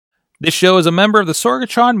This show is a member of the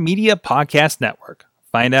Sorgatron Media Podcast Network.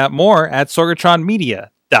 Find out more at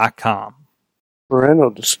sorgatronmedia.com. Parental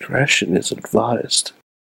discretion is advised.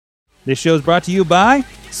 This show is brought to you by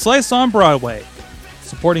Slice on Broadway,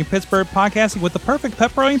 supporting Pittsburgh podcasting with the perfect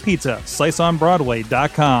pepperoni pizza.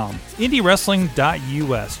 SliceOnBroadway.com.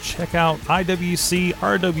 IndieWrestling.us. Check out IWC,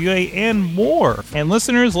 RWA, and more. And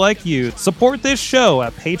listeners like you, support this show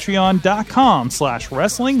at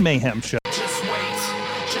Patreon.com/Wrestling Mayhem Show.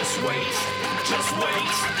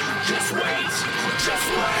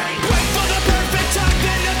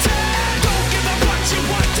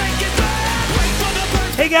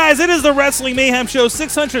 Hey guys, it is the Wrestling Mayhem Show,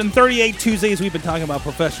 638 Tuesdays. We've been talking about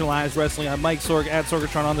professionalized wrestling. I'm Mike Sorg at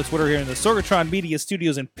Sorgatron on the Twitter here in the Sorgatron Media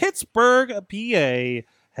Studios in Pittsburgh, PA,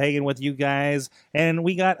 hanging with you guys. And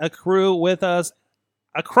we got a crew with us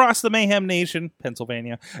across the Mayhem Nation,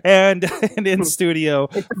 Pennsylvania, and in studio.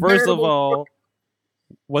 First of all,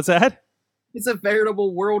 what's that? It's a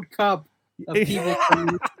veritable World Cup of people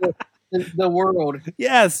from the world.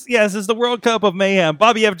 Yes, it's the World Cup of Mayhem.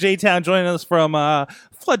 Bobby F. J-Town joining us from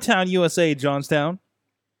Floodtown, USA, Johnstown.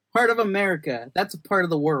 Part of America. That's a part of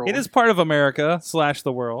the world. It is part of America /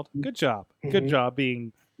 the world. Good job. Good job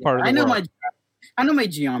being part of the world. I know my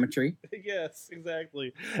geometry. Yes,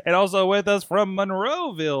 exactly. And also with us from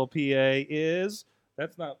Monroeville, PA is...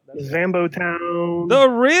 That's Zambo Town. The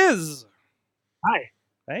Riz. Hi.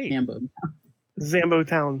 Hey. Zambo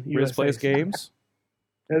Town. Riz plays games.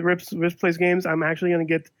 Riz plays games. I'm actually going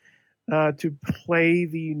to get to play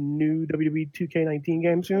the new WWE 2K19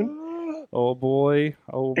 game soon. Oh boy.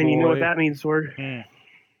 And you know what that means, Sword.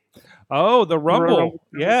 Oh, the Rumble.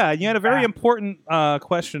 Yeah, you had a very important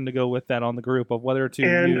question to go with that on the group of whether to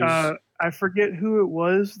use... I forget who it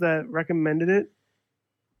was that recommended it.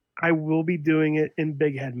 I will be doing it in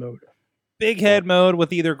big head mode. Big head mode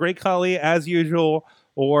with either Great Khali, as usual,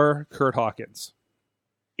 or Kurt Hawkins.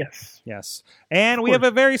 Yes. And we have a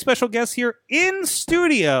very special guest here in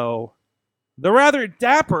studio. The rather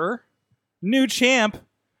dapper new champ,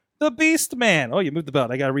 the Beast Man. Oh, you moved the belt.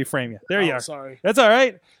 I got to reframe you. There you are. Sorry. That's all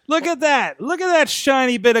right. Look at that. Look at that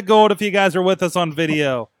shiny bit of gold if you guys are with us on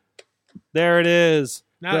video. There it is.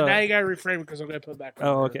 Now you got to reframe it because I'm going to put it back on.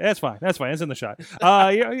 Oh, okay. That's fine. It's in the shot.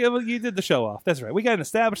 You did the show off. That's right. We got an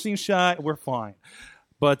establishing shot. We're fine.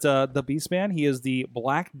 But the Beastman, he is the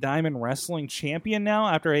Black Diamond Wrestling Champion now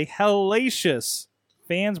after a hellacious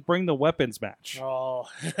Fans Bring the Weapons match. Oh,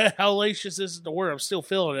 hellacious isn't the word. I'm still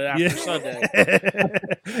feeling it after Sunday.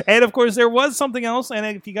 And, of course, there was something else. And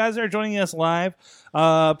if you guys are joining us live,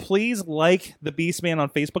 please like the Beastman on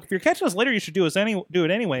Facebook. If you're catching us later, you should do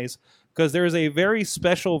it anyways, because there is a very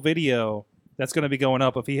special video that's going to be going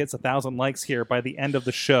up if he hits 1,000 likes here by the end of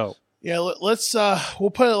the show. Yeah, let's we'll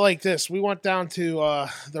put it like this. We went down to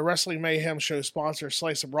the Wrestling Mayhem Show sponsor,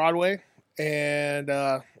 Slice of Broadway, and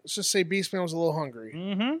let's just say Beastman was a little hungry.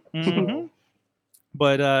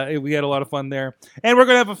 But we had a lot of fun there. And we're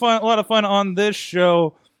going to have a lot of fun on this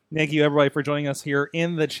show. Thank you, everybody, for joining us here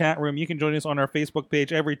in the chat room. You can join us on our Facebook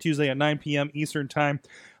page every Tuesday at 9 p.m. Eastern Time.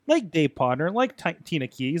 Like Dave Podner, like Tina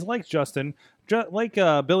Keys, like Justin, like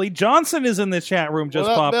Billy Johnson is in the chat room, just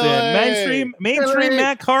popped in. Mainstream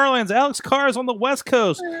Matt Carlins, Alex Carr is on the West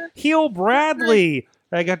Coast. Heel Bradley,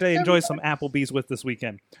 I got to enjoy some Applebee's with this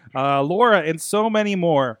weekend. Laura, and so many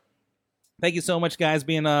more. Thank you so much, guys,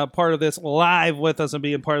 being a part of this live with us and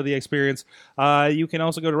being part of the experience. You can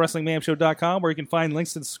also go to WrestlingMayhemShow.com where you can find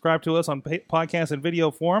links to subscribe to us on podcast and video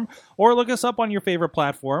form, or look us up on your favorite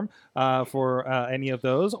platform for any of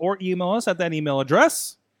those, or email us at that email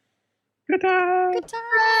address. Good times.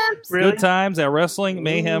 Really? Good times at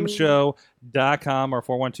WrestlingMayhemShow.com or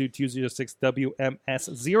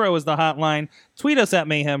 412-206-WMS0 is the hotline. Tweet us at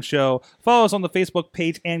Mayhem Show. Follow us on the Facebook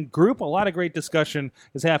page and group. A lot of great discussion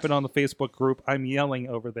has happened on the Facebook group. I'm yelling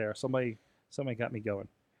over there. Somebody got me going.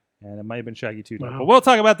 And it might have been Shaggy too. Wow. But we'll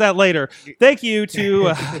talk about that later. Thank you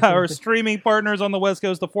to our streaming partners on the West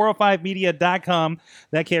Coast, the 405media.com.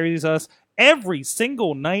 That carries us every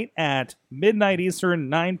single night at midnight Eastern,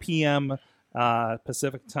 9 p.m.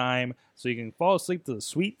 Pacific time, so you can fall asleep to the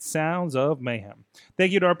sweet sounds of mayhem.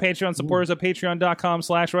 Thank you to our Patreon supporters at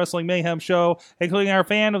patreon.com/Wrestling Mayhem Show, including our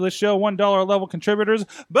fan of the show, $1 level contributors,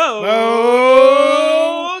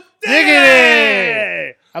 Bo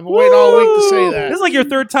Diggity! I've been waiting all week to say that. This is like your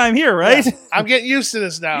third time here, right? Yeah, I'm getting used to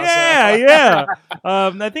this now. Yeah.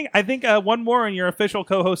 I think one more and you're official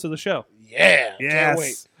co-host of the show. Yeah.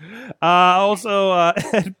 Yes. Can't wait. Also,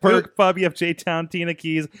 Ed Burke, Bobby F. J-Town, Tina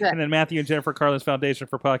Keys, and then Matthew and Jennifer Carlin's Foundation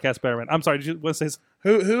for Podcast Betterment. I'm sorry, did you want to say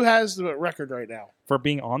who has the record right now? For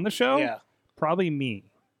being on the show? Yeah. Probably me.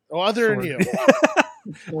 Well, other than you.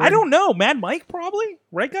 I don't know. Mad Mike, probably,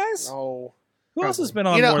 right, guys? No. Who else Probably. has been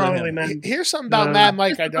on You know, more than Probably, him? man. Here's something about No. Mad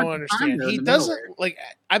Mike I Just don't like understand. Time He in the doesn't middle like.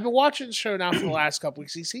 I've been watching the show now for the last couple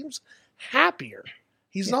weeks. He seems happier.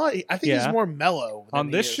 He's not. I think Yeah. he's more mellow than On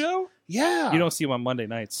he this is. show? Yeah. You don't see him on Monday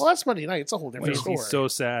nights. Well, that's Monday night. It's a whole different story. He's so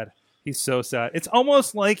sad. He's so sad. It's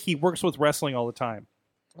almost like he works with wrestling all the time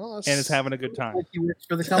Well, that's- and is having a good time. Like he works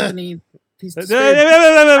for the company. He's despaired.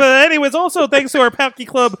 Anyways, also thanks to our Packy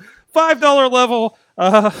Club $5 level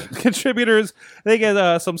contributors, they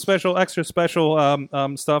get some extra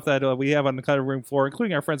special stuff that we have on the cutting room floor,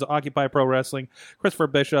 including our friends at Occupy Pro Wrestling, Christopher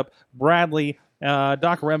Bishop, Bradley,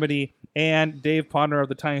 Doc Remedy, and Dave Ponder of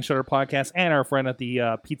the Tiny Shutter Podcast, and our friend at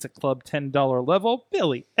the Pizza Club $10 level,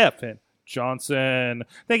 Billy Effin Johnson.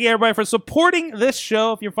 Thank you, everybody, for supporting this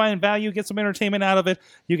show. If you're finding value, get some entertainment out of it,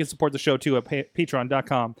 you can support the show, too, at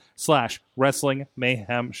patreon.com/Wrestling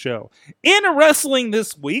Mayhem Show. In wrestling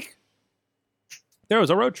this week, there was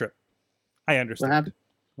a road trip. I What understand. happened?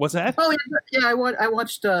 What's that? Oh yeah, I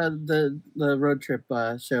watched the road trip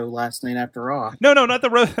show last night after Raw. No, not the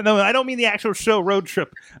road. No, I don't mean the actual show road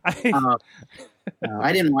trip. No,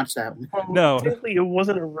 I didn't watch that one. Well, No. technically, it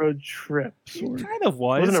wasn't a road trip. It Sort of. kind of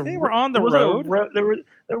was. Wasn't a They ro- were on the it wasn't a road.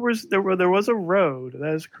 There was a road.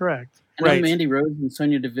 That is correct. I know Right. Mandy Rose and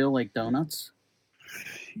Sonya Deville like donuts.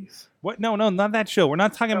 Jeez. What? No, not that show. We're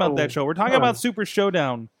not talking about that show. We're talking No. about Super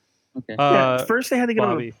Showdown. Okay. Yeah, first they had to get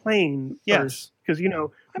Bobby. on a plane. Yes. Because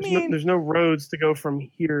I mean- there's no roads to go from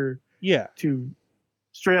here Yeah, to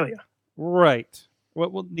Australia. right.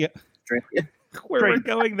 Well, yeah. Australia. Where we're Right.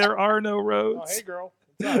 going, there are no Oh, roads. hey, girl.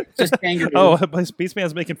 What's up? Just kangaroos. Oh,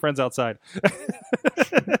 Beastman's making friends outside.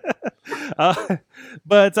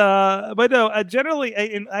 But no. Generally,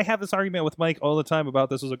 and I have this argument with Mike all the time about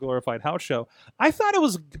this was a glorified house show. I thought it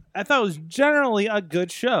was generally a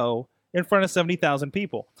good show in front of 70,000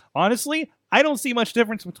 people. Honestly, I don't see much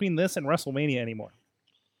difference between this and WrestleMania anymore.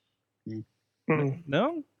 Mm.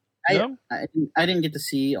 No, I, no. I didn't get to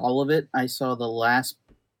see all of it. I saw the last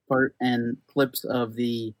part and clips of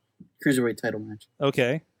the Cruiserweight title match.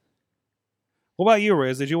 Okay. What about you,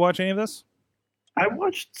 Riz? Did you watch any of this? I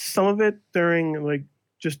watched some of it during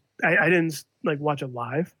I didn't watch it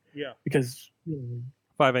live. Yeah. Because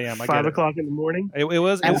 5 a.m. I 5 get it. o'clock in the morning. It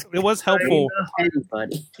was helpful.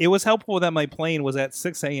 Anybody. It was helpful that my plane was at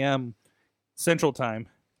 6 a.m. Central Time,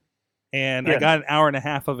 and I Yeah. got an hour and a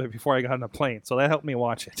half of it before I got on the plane, so that helped me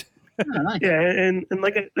watch it. Oh, nice. Yeah, and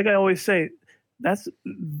like I always say, that's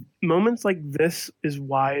moments like this is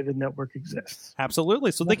why the network exists.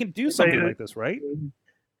 Absolutely, so they can do something like this, right?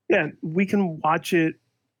 Yeah, we can watch it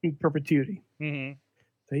in perpetuity. Mm-hmm.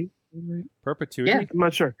 See? Perpetuity. Yeah. I'm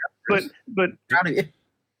not sure, but Proud of you.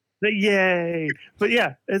 yay! But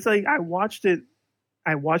yeah, it's like I watched it.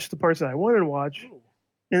 I watched the parts that I wanted to watch,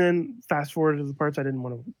 and then fast forward to the parts I didn't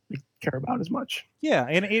want to care about as much. Yeah,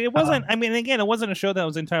 and it wasn't. I mean, again, it wasn't a show that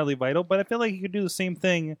was entirely vital, but I feel like you could do the same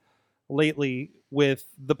thing lately with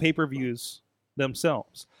the pay-per-views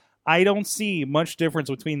themselves. I don't see much difference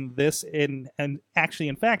between this and actually,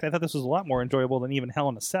 in fact, I thought this was a lot more enjoyable than even Hell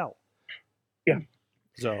in a Cell. Yeah.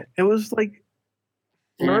 So It was like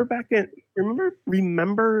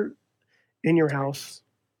remember in your house.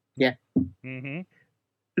 mm-hmm.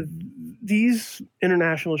 These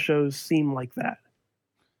international shows seem like that.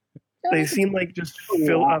 They seem like just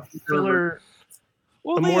filler.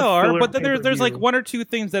 Well, a they more are, filler but then there's like pay-per-view. one or two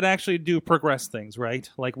things that actually do progress things, right?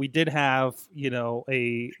 Like we did have, a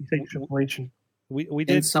You think Triple H and we In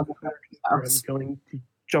did some I'm going to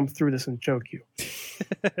jump through this and choke you.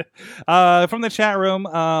 from the chat room.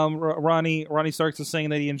 Ronnie Starks is saying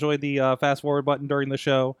that he enjoyed the fast forward button during the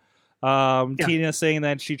show. Tina saying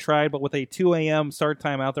that she tried, but with a 2 a.m. start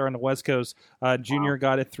time out there on the West Coast, Junior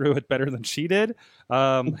got it through it better than she did.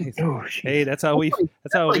 Oh, Hey, that's how we.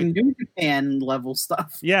 That's how like we. New Japan level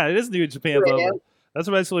stuff. Yeah, it is New Japan Yeah. level. That's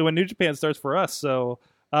basically when New Japan starts for us. So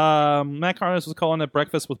Matt Carnes was calling it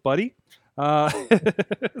breakfast with Buddy.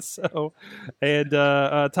 So and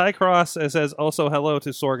Ty Cross says also hello to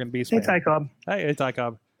Sorg and Beastman. Hey, Ty Cobb. Hey, Ty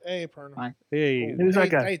Cobb. Hey, Perna. Hi. Hey, Who's that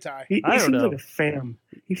guy? Hey, Ty. He I don't seems know. like a fan.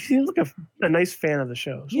 He seems like a nice fan of the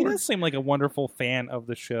show. he does seem like a wonderful fan of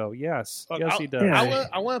the show. Yes, Look, yes, I'll- he does. Yeah.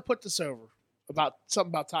 I want to put this over about something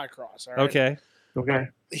about Ty Cross. All right? Okay.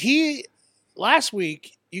 Okay. Last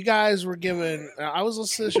week, you guys were giving. I was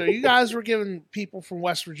listening to the show. You guys were giving people from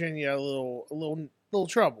West Virginia a little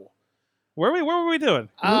trouble. What were we doing?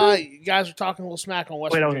 You guys were talking a little smack on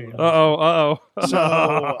West Wait, Virginia. Uh oh. So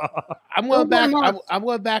I'm going back. Well, I'm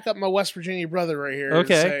going to back up my West Virginia brother right here.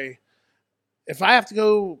 Okay. And say, if I have to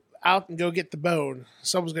go out and go get the bone,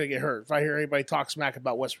 someone's going to get hurt. If I hear anybody talk smack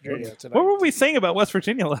about West Virginia tonight, What were we saying about West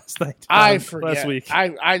Virginia last night? I forget. Last week.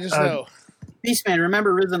 I just know. Beastman,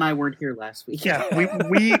 remember Riz and I weren't here last week. Yeah,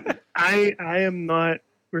 I am not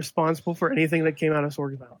responsible for anything that came out of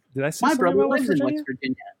Sorgsville. Did I say My something brother about West lives in Virginia? West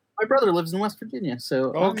Virginia. My brother lives in West Virginia,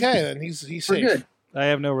 so Okay, then he's we're safe. good. I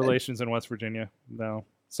have no relations in West Virginia. No,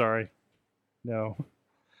 sorry. No.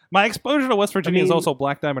 My exposure to West Virginia is mean- also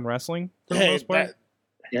Black Diamond Wrestling for the Hey, most part.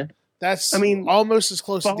 that's I mean, almost as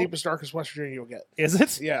close to Paul- deepest darkest West Virginia you'll get. Is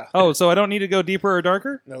it? Yeah. Oh, so I don't need to go deeper or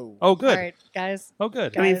darker? No. Oh, good. All right, guys. Oh,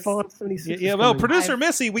 good. I mean, Guys. Fallout 76. Yeah, is well, coming. producer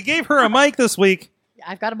Missy, we gave her a mic this week.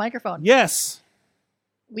 I've got a microphone. Yes.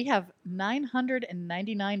 We have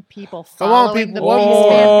 999 people Come on, following people. the One Beast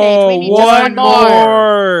more. fan page. We need just one one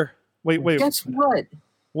more. more. Wait. Guess what?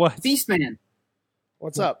 What? Beastman,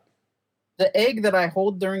 What's up? the egg that I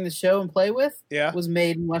hold during the show and play with Yeah. was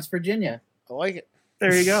made in West Virginia. I like it.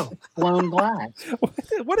 There you go. Blown glass.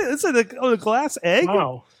 What is it? A glass egg?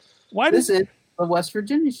 Wow. Why This does is a West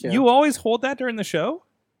Virginia show. you always hold that during the show?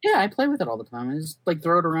 Yeah, I play with it all the time. I just like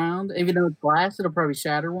throw it around. Even though it's glass, it'll probably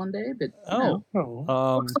shatter one day. But Oh.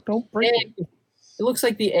 Oh, don't break it. it looks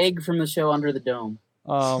like the egg from the show Under the Dome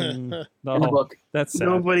No, in the Oh, book. that's sad.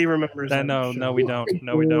 Nobody remembers that. No, show. no, we don't.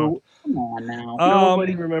 No, we don't. Come on now.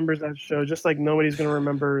 Nobody remembers that show. Just like nobody's going to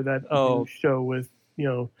remember that Oh. new show with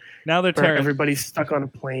Now they're where tearing. everybody stuck on a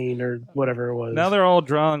plane or whatever it was. Now they're all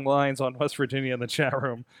drawing lines on West Virginia in the chat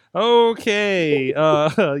room. Okay.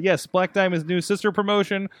 Yes, Black Diamond's new sister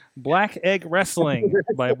promotion, Black Egg Wrestling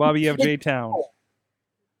by Bobby F. J. Town.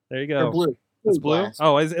 There you Or go. blue. It's blue? glass.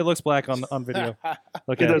 Oh, it looks black on video. It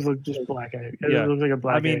Okay. does look just black egg. It Yeah. looks like a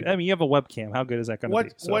black I mean, egg. you have a webcam. How good is that going to be?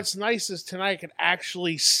 So- What's nice is tonight I can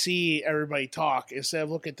actually see everybody talk instead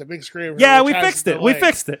of looking at the big screen. Yeah, which we has fixed it. delay. We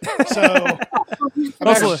fixed it. So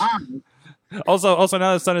Also- Fine. Also,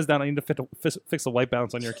 now the sun is down. I need to fix the white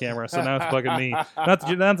balance on your camera. So now it's bugging me. Not that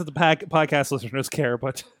the podcast listeners care,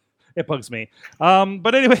 but it bugs me.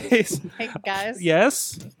 But anyways, Hey, guys.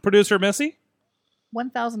 yes, producer Missy.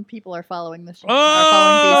 1,000 people are following the show.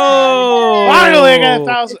 Oh, finally I got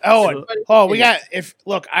 1,000. So- We got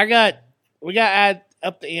we got to add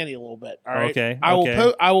up the ante a little bit. All right. Okay, I will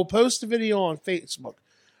okay. I will post the video on Facebook,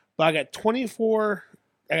 but I got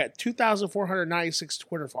 2,496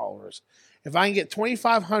 Twitter followers. If I can get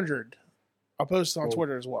 2,500, I'll post it on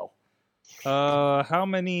Twitter as well. How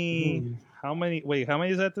many? How many? Wait, how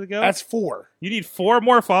many is that to go? That's 4 You need 4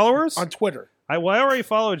 more followers. on Twitter. I already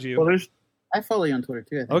followed you. Well, there's I follow you on Twitter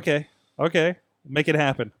too. I think. Okay. Make it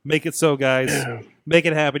happen. Make it so, guys. Make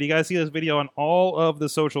it happen. You guys see this video on all of the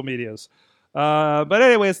social medias. But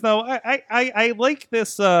anyways, no, I like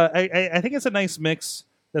this. I think it's a nice mix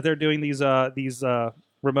that they're doing these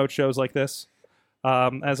remote shows like this.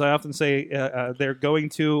 As I often say, they're going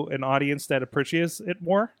to an audience that appreciates it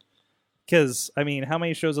more. Because I mean, how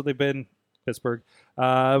many shows have they been? Pittsburgh,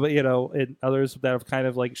 but and others that have kind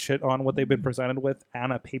of like shit on what they've been presented with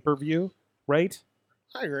on a pay-per-view, right?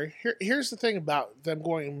 I agree. Here's the thing about them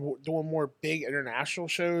doing more big international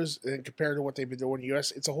shows and compared to what they've been doing in the U.S.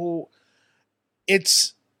 It's a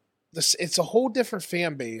whole different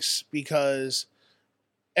fan base because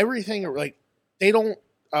everything like they don't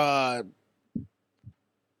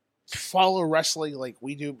follow wrestling like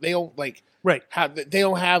we do. They don't like Right. they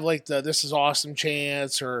don't have like the "This is awesome"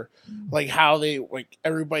 chants or like how they like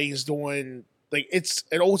everybody's doing. Like it's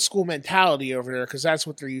an old school mentality over there because that's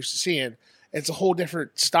what they're used to seeing. It's a whole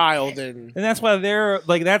different style than And that's why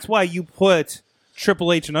that's why you put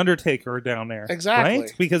Triple H and Undertaker down there. Exactly.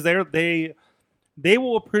 Right? Because they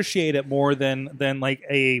will appreciate it more than like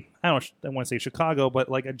I want to say Chicago, but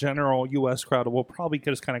like a general US crowd will probably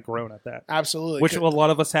just kind of groan at that. absolutely Which a lot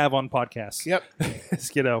of us have on podcasts. Yep.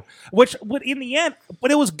 Which in the end,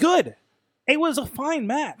 but it was good. It was a fine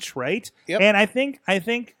match, right? Yep. And I think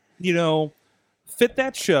fit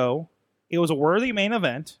that show. It was a worthy main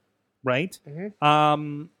event, right?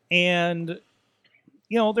 Mhm. And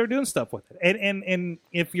they're doing stuff with it. And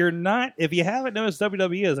if you haven't noticed,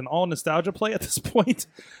 WWE is an all nostalgia play at this point.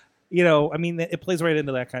 It plays right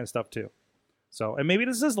into that kind of stuff too. So, and maybe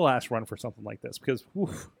this is the last run for something like this because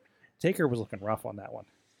Taker was looking rough on that one.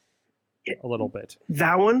 A little bit.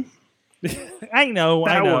 that one. I know.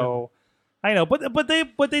 That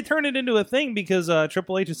But they turn it into a thing because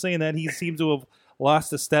Triple H is saying that he seems to have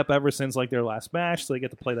lost a step ever since like their last match, so they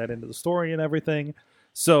get to play that into the story and everything.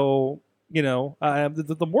 So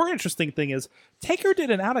the more interesting thing is Taker did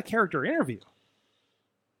an out of character interview.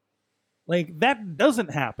 Like that doesn't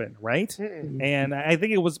happen, right? Mm-mm. And I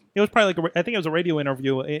think it was probably like I think it was a radio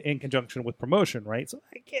interview in conjunction with promotion, right? So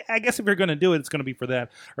I guess if you're going to do it, it's going to be for that,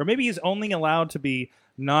 or maybe he's only allowed to be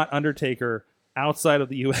not Undertaker outside of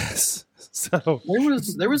the U.S. So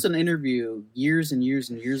There was an interview years and years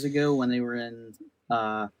and years ago when they were in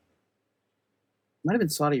might have been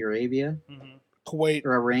Saudi Arabia Kuwait.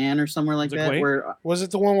 or Iran or somewhere like Was it that. Kuwait? Where Was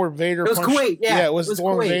it the one where Vader? It was punched- Kuwait, yeah, it was it was the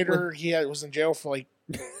one where Kuwait Vader. He was in jail for like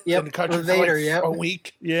yep, in the country with for Vader, like yep. a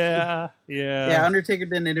week. yeah. Yeah, Undertaker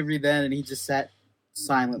did an interview then, and he just sat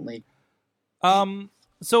silently.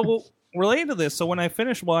 So related to this, so when I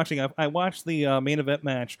finished watching, I watched the main event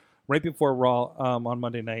match right before Raw on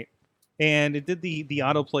Monday night, and it did the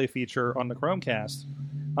autoplay feature on the Chromecast.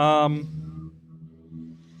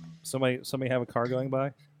 Somebody have a car going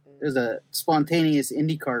by. There's a spontaneous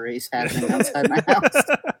IndyCar race happening outside my house.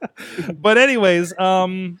 But anyways, what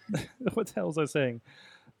the hell was I saying?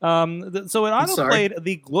 So it I'm sorry. autoplayed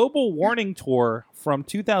the Global Warning Tour from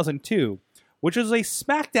 2002, which was a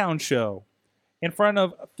SmackDown show in front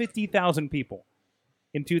of 50,000 people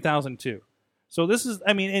in 2002. So this is,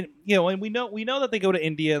 I mean, and we know that they go to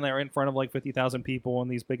India and they're in front of like 50,000 people in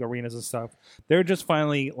these big arenas and stuff. They're just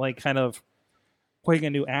finally like kind of putting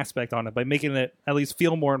a new aspect on it by making it at least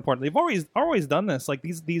feel more important. They've always done this. Like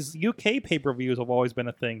these UK pay-per-views have always been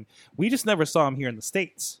a thing. We just never saw them here in the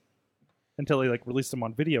States until they like released them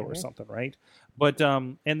on video or something, right? But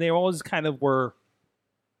and they always kind of were,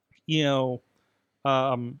 siloed.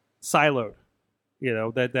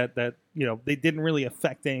 That they didn't really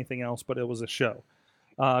affect anything else, but it was a show.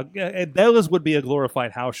 Those would be a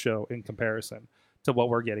glorified house show in comparison to what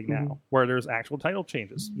we're getting now, where there's actual title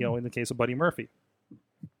changes. In the case of Buddy Murphy.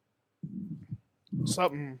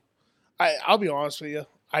 Something. I'll be honest with you.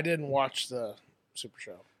 I didn't watch the Super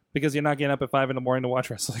Show. Because you're not getting up at 5 a.m. to watch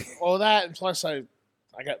wrestling. Well, that and plus I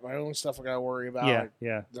got my own stuff I got to worry about.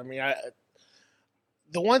 Yeah. I mean,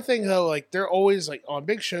 the one thing though, like they're always like on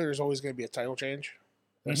big show, there's always going to be a title change,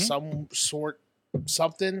 of some sort,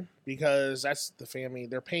 something, because that's the family.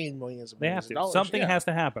 They're paying millions of They have to. dollars. Something Yeah, has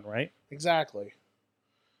to happen, right? exactly.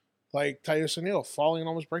 Like Titus O'Neil falling and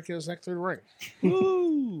almost breaking his neck through the ring.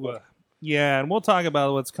 Ooh. Yeah, and we'll talk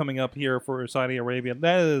about what's coming up here for Saudi Arabia.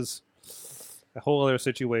 That is a whole other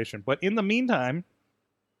situation. But in the meantime,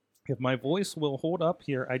 if my voice will hold up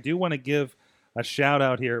here, I do want to give a shout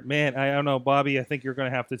out here. Man, I don't know, Bobby, I think you're going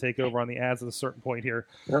to have to take over on the ads at a certain point here.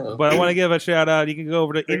 Uh-oh. But I want to give a shout out. You can go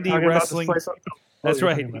over to They're Indie talking about this Wrestling. place on- That's you're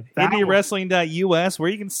right. talking about that one. IndieWrestling.us, where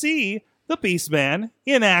you can see the Beastman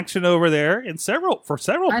in action over there in several I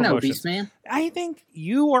know, promotions. Beastman. I think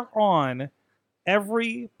you are on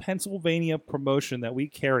every Pennsylvania promotion that we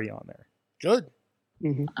carry on there. Good.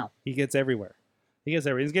 Mhm. He gets everywhere. He's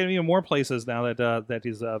getting even more places now that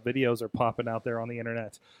his videos are popping out there on the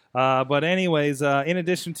internet. But anyways, in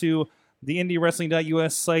addition to the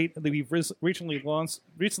IndieWrestling.us site, we've recently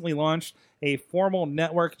launched a formal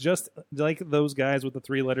network, just like those guys with the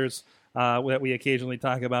 3 letters that we occasionally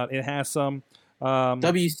talk about. It has some.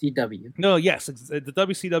 WCW. No, yes, it's the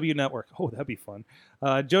WCW network. Oh, that'd be fun.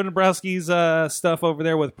 Joe Dombrowski's stuff over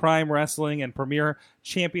there with Prime Wrestling and Premier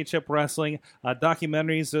Championship Wrestling,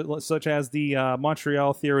 documentaries such as the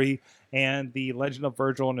Montreal Theory and the Legend of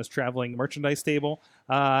Virgil and his traveling merchandise table,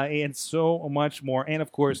 and so much more. And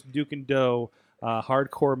of course, Duke and Doe.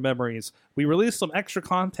 Hardcore Memories. We released some extra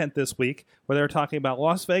content this week where they're talking about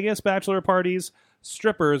Las Vegas bachelor parties,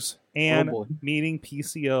 strippers, and boy. meeting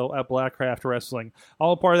PCO at Blackcraft Wrestling.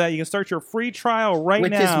 All part of that. You can start your free trial right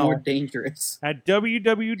Which is now more dangerous? at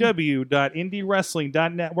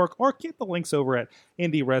www.indiewrestling.network or get the links over at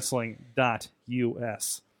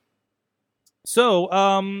indiewrestling.us.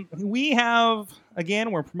 So, we have, again,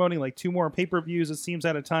 we're promoting like 2 more pay-per-views, it seems,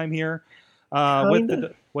 at a time here.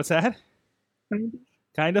 What's that?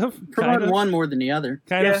 Kind of? Promote one more than the other.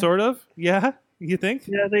 Kind of, Yeah. sort of? Yeah? You think?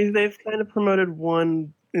 Yeah, they've kind of promoted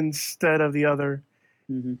one instead of the other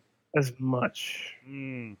hmm as much.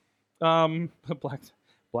 Black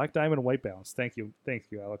Diamond White Balance. Thank you,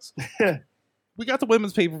 Alex. We got the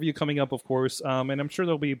women's pay-per-view coming up, of course, and I'm sure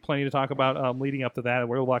there'll be plenty to talk about leading up to that.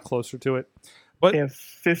 We're a lot closer to it. But They have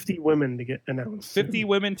 50 women to get announced. 50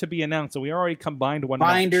 women to be announced, so we already combined one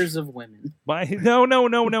Binders of women. match. No. That was a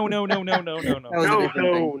No, different thing.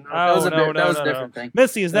 no. That was a, no, that was no, a no. different thing.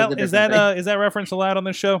 Missy, is That was that a is different that is that reference allowed on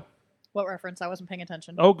this show? What reference? I wasn't paying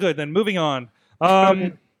attention. Oh, good. Then moving on.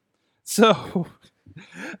 So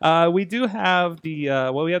we do have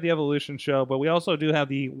the we have the Evolution show, but we also do have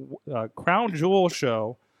the Crown Jewel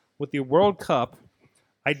show with the World Cup.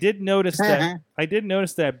 I did notice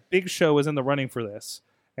that Big Show is in the running for this,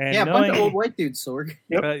 And Yeah, a bunch of knowing, old white dudes, Sorg.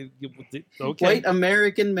 okay, White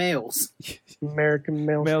American males. American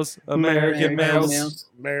males. males, American males.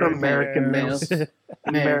 American males. American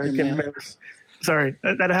American males. males. Sorry,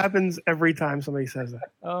 that happens every time somebody says that.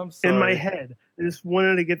 I'm sorry. In my head, I just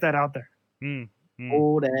wanted to get that out there.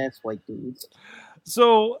 Old ass white dudes.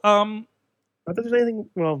 So, Not that there's anything.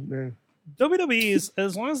 Well, WWE is,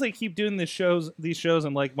 as long as they keep doing these shows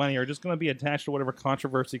and like money are just going to be attached to whatever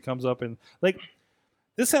controversy comes up, and like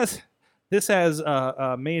this has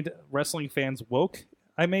made wrestling fans woke,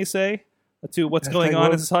 I may say, to what's going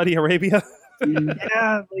on in Saudi Arabia.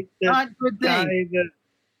 yeah, like that Not good guy thing. that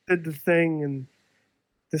did the thing and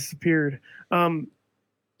disappeared.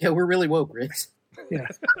 Yeah, we're really woke, Rich. Yeah.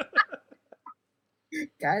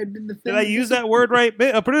 Guy did the thing. Did I use that word right?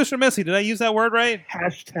 Producer Missy, did I use that word right?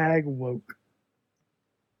 Hashtag woke.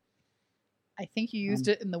 I think you used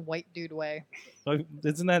it in the white dude way.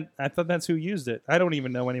 Isn't that? I thought that's who used it. I don't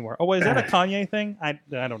even know anymore. Oh, wait, is that a Kanye thing? I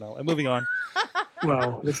don't know. Moving on.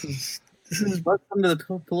 Well, this is Welcome to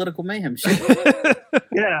the political mayhem show.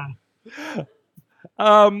 yeah.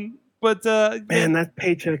 But Man, that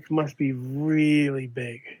paycheck must be really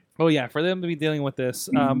big. oh yeah, for them to be dealing with this.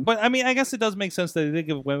 But I mean, I guess it does make sense that they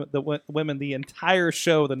give women the entire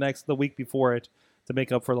show the week before it to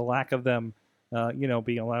make up for the lack of them,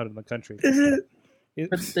 being allowed in the country. Is it?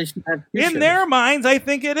 But they should have two In shows. their minds, I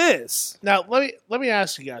think it is. Now let me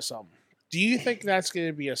ask you guys something. Do you think that's going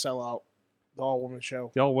to be a sellout? The all woman show?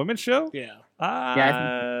 The all women show. Yeah.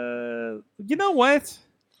 You know what?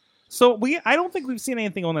 So I don't think we've seen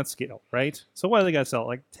anything on that scale, right? So what do they got to sell?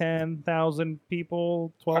 Like 10,000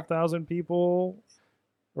 people, 12,000 people,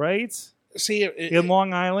 right? See, In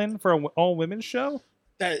Long Island for an all women's show.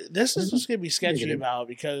 this is just going to be sketchy Negative. about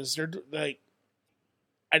because they're like,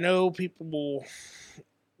 I know a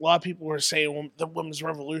lot of people are saying the women's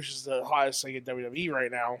revolution is the hottest thing in WWE right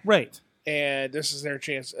now, Right. and this is their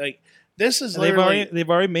chance. Like this is And they've literally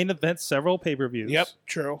already main event several pay-per-views. Yep,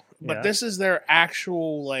 true. But Yeah. this is their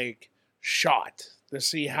actual like shot to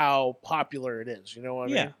see how popular it is. You know what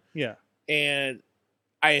I Yeah. mean? Yeah. And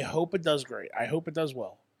I hope it does great. I hope it does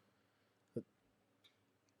well. But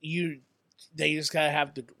they just gotta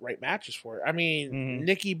have the right matches for it. I mean, Mhm.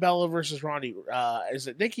 Nikki Bella versus Ronda. Is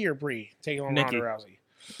it Nikki or Brie taking on Nikki. Ronda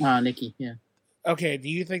Rousey? Nikki, yeah. Okay, do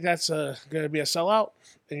you think that's going to be a sellout?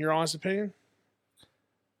 In your honest opinion,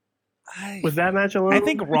 With that match alone? I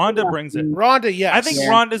think Ronda brings it. Ronda, yes. I think Yeah.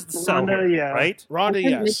 Ronda's the seller, Ronda, yeah. right? Ronda, I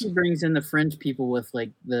think yes. Nikki brings in the fringe people with like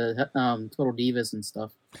the Total Divas and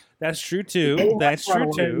stuff. That's true too. That's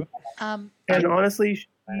true too. Um, And honestly,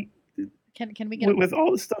 can we get with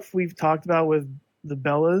all the stuff we've talked about with the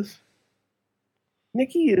Bellas,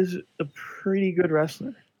 Nikki is a pretty good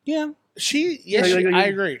wrestler. Yeah. I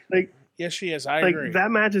agree. Like, Yes, she is. I like agree.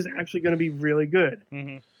 that match is actually going to be really good.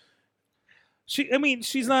 Mm-hmm.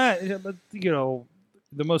 She's not,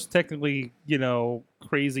 the most technically,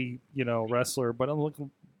 crazy, wrestler. But I'm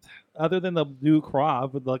looking, other than the new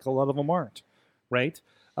crop, like a lot of them aren't, right?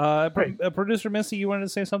 Producer Missy, you wanted to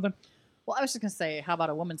say something? Well, I was just gonna say, how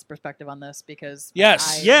about a woman's perspective on this? Because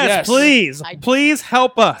Yes. Yes, please, I- please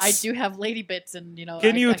help us. I do have lady bits, and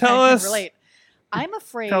Can you I tell kinda us? Relate. I'm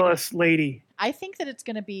afraid. Tell us, lady. I think that it's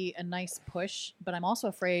going to be a nice push, but I'm also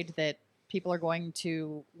afraid that people are going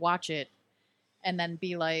to watch it and then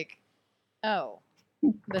be like, "Oh,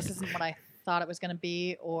 this isn't what I thought it was going to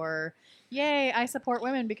be," or "Yay, I support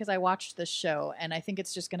women because I watched this show." And I think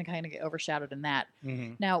it's just going to kind of get overshadowed in that.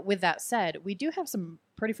 Mhm. Now, with that said, we do have some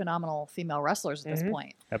pretty phenomenal female wrestlers at this Mhm.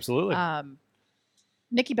 point. Absolutely.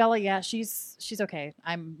 Nikki Bella, yeah, she's okay.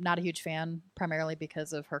 I'm not a huge fan, primarily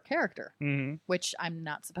because of her character, Mm-hmm. which I'm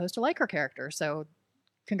not supposed to like her character. So,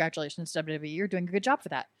 congratulations, WWE, you're doing a good job for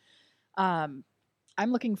that. I'm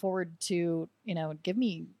looking forward to give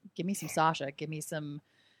me some Sasha, give me some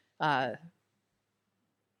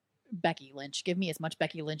Becky Lynch, give me as much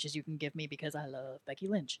Becky Lynch as you can give me because I love Becky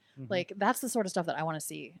Lynch. Mhm. Like that's the sort of stuff that I want to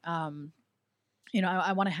see. I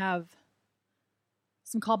want to have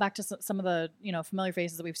some callback to some of the familiar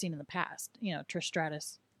faces that we've seen in the past. Trish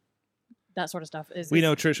Stratus, that sort of stuff. We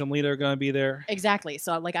know Trish and Lita are going to be there. Exactly.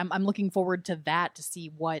 So like I'm looking forward to that to see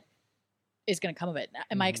what is going to come of it.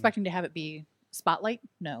 Am I Mhm. expecting to have it be Spotlight?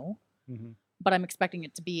 No. Mhm. But I'm expecting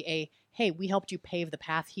it to be hey, we helped you pave the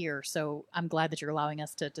path here, so I'm glad that you're allowing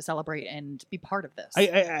us to celebrate and be part of this.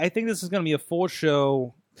 I think this is going to be a full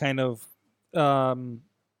show kind of,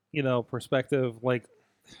 perspective. Like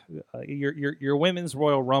your women's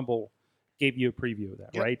Royal Rumble gave you a preview of that,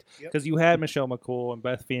 Yep, right? yep. Because you had Michelle McCool and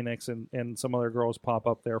Beth Phoenix and some other girls pop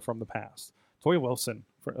up there from the past. Tori Wilson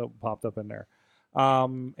popped up in there.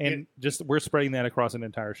 And just we're spreading that across an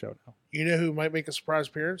entire show now. You know who might make a surprise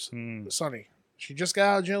appearance? Sunny. She just got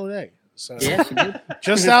out of jail today. So Yeah, she did.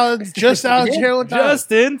 just out of jail in time.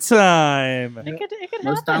 Just in time. It could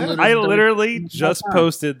Most happen. downloaded I WWE literally all just time.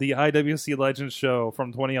 posted the IWC Legends show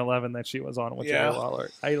from 2011 that she was on with Jerry Yeah. Lawler.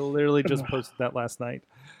 I literally just posted that last night.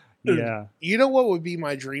 Yeah. You know what would be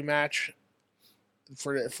my dream match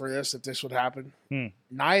for this if this would happen?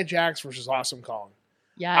 Nia Jax versus Awesome Kong.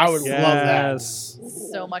 Yes. I would love that. Yes.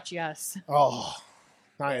 So much yes. Oh,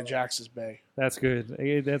 Nia Jax's Bay. That's good.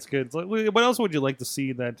 That's good. So, what else would you like to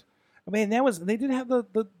see? That I mean, they did have the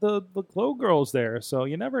Glow Girls there, so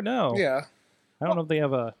you never know. Yeah, I don't know if they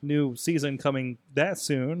have a new season coming that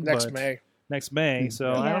soon. next but May. Next May.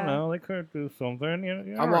 So I don't Yeah. know. They could do something. You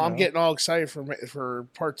never I'm know. getting all excited for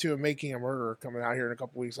part 2 of Making a Murderer coming out here in a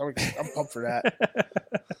couple weeks. I'm pumped for that.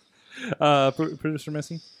 Producer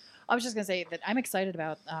Missy. I was just gonna say that I'm excited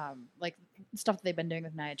about like stuff that they've been doing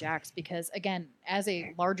with Nia Jax because again, as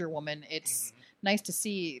a larger woman, it's nice to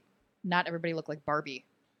see not everybody look like Barbie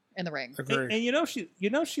in the ring. Agreed.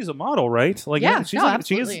 And she's a model, right? Like Yeah, she's no,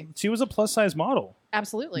 absolutely. She was a plus size model.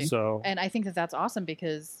 Absolutely. So And I think that that's awesome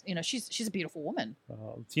because she's a beautiful woman.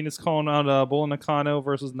 Tina's calling out Bull Nakano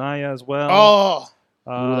versus Nia as well. Oh,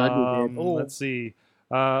 that'd be good. Ooh. Let's see.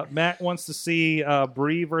 Matt wants to see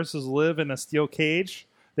Brie versus Liv in a steel cage.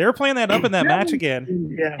 They were playing that up in that match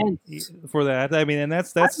again Yeah. And for that. I mean, and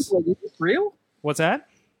that's I was like, is this real? what's that?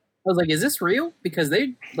 I was like, is this real? Because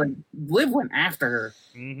they Liv went after her.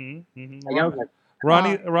 Mm-hmm. Like, I was like,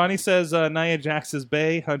 Ronnie says Nia Jax's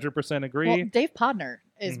Bay. 100% agree. Well, Dave Podner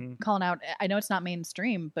is Mhm. calling out. I know it's not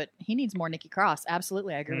mainstream, but he needs more Nikki Cross.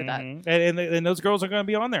 Absolutely, I agree with that. Mhm. And those girls are going to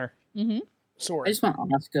be on there. Mm-hmm. I sorry. just want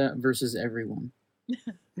Asuka versus everyone.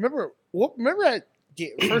 Remember that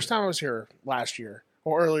first time I was here last year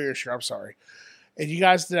or earlier this year? I'm sorry. And you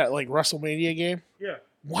guys did that like WrestleMania game. Yeah.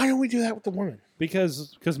 Why don't we do that with the women?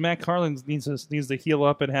 Because Matt Carlin needs to heal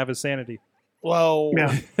up and have his sanity. Well,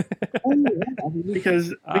 Yeah.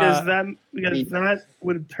 because that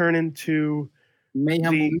would turn into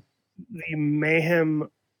Mayhem. the mayhem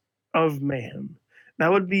of mayhem.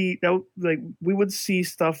 That would like we would see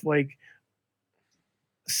stuff like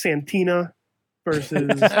Santina versus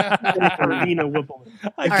Arena Whippleman.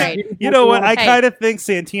 I All right. You know what? I Hey. kind of think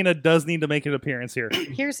Santina does need to make an appearance here.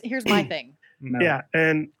 Here's my thing. Yeah,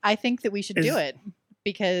 and I think that we should do it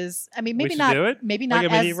because I mean We maybe should not do it? maybe Like not a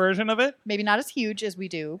mini as version of it. maybe not as huge as we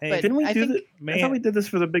do, Hey, but didn't we I do think that? I thought we did this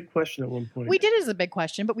for the big question at one point. we did it as a big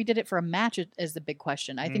question, but we did it for a match as the big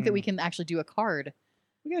question. I think that Mm-hmm. we can actually do a card.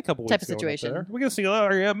 We got a couple Type weeks of going up situation. there. We're gonna see.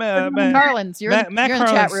 Oh, yeah, Matt Carlins, you're in the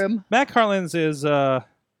chat Carlin's- room. Matt Carlins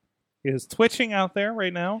is twitching out there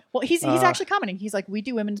right now. Well, he's actually commenting. He's like, we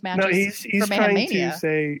do women's matches No, he's for Mayhem trying Mania. to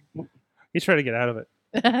say. He's trying to get out of it.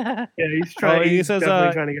 Yeah, he's trying. He he's says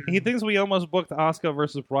definitely trying to get. he thinks we almost booked Asuka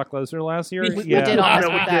versus Brock Lesnar last year. We yeah, did almost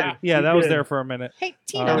we book did. that. yeah, We that was did. there for a minute. Hey, I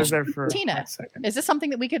Tina, was there for Tina. a second. is this something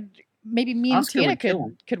that we could maybe me and Asuka Tina would kill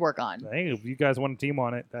him. could work on? Hey, if you guys want a team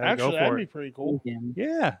on it, actually, go that'd for be it. pretty cool.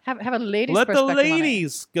 Yeah, Have a ladies let the perspective on it.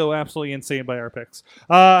 ladies go absolutely insane by our picks.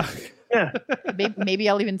 Yeah, Maybe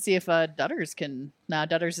I'll even see if Dutters can. No,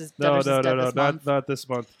 Dutters is No, dead this month. not this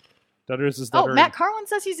month. Dutters is Oh, Duttering. Matt Carlin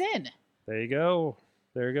says he's in. There you go.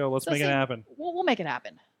 Let's So make it see- happen. We'll make it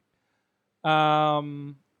happen.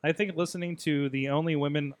 I think listening to the only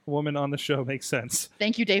woman on the show makes sense.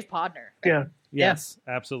 Thank you, Dave Podner. yeah. Yes,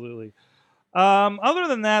 absolutely. Other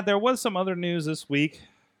than that, there was some other news this week,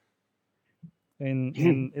 and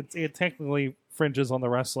it technically fringes on the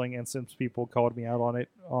wrestling, and since people called me out on it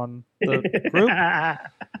on the group,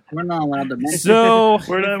 We're not allowed to mention. so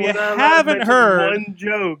We're not, if you we're not allowed to haven't mention heard, one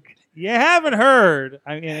joke. you haven't heard.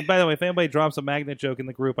 I mean, and by the way, if anybody drops a magnet joke in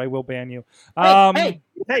the group, I will ban you. Hey,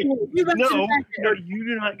 Hey, you mentioned no, that. no, you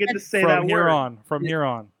do not get to say that from here word. on, from here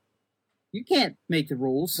on. You can't make the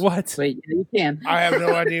rules. What? Wait, yeah, you can. I have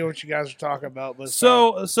no idea what you guys are talking about. But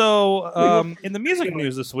So, in the music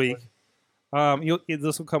news this week,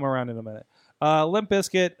 this will come around in a minute. Limp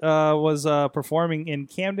Bizkit was performing in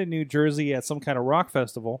Camden, New Jersey at some kind of rock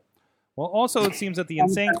festival. Well, also it seems that the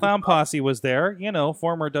Insane Clown Posse was there. You know,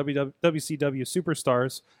 former WCW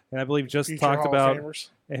superstars, and I believe just Future talked Hall of about Famers.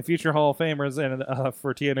 future Hall of Famers and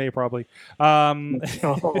for TNA probably.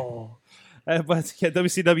 Oh. But yeah,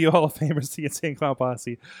 WCW Hall of Famers, the Insane Clown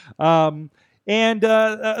Posse, and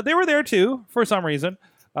they were there too for some reason,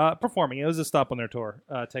 performing. It was a stop on their tour,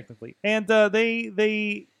 technically, and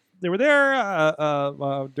they were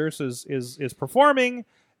there. Durst is performing,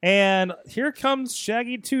 and here comes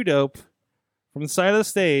Shaggy Two Dope from the side of the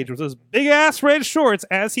stage with those big ass red shorts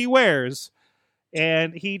as he wears,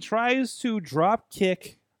 and he tries to drop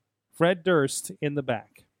kick Fred Durst in the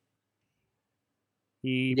back.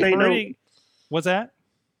 He They pretty. What's that?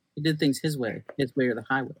 He did things his way or the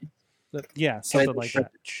highway. Yeah, something like that.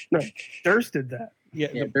 No, Durst did that. Yeah,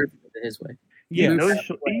 Yeah, Dirk did it his way. yeah.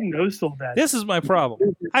 He no-sold that. This is my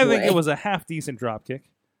problem. I think it was a half decent drop kick.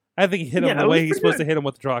 I think he hit him Yeah, the it was way he's pretty supposed good. to hit him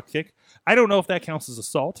with the drop kick. I don't know if that counts as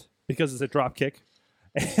assault because it's a drop kick.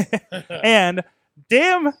 And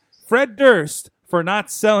damn Fred Durst for not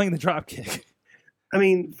selling the drop kick. I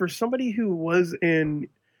mean, for somebody who was in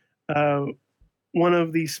one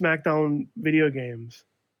of the SmackDown video games,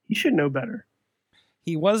 he should know better.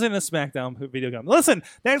 He wasn't a SmackDown video game. Listen,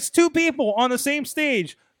 that's two people on the same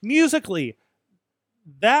stage musically.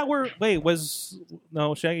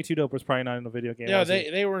 Shaggy 2 Dope was probably not in the video game. Yeah, was he?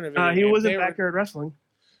 they were in a video He game. was in They were- Backyard Wrestling.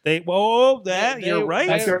 You're right.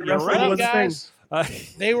 Backyard You're Wrestling right. was a thing. guys. Uh,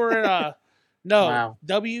 They were in Wow.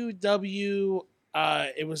 WW.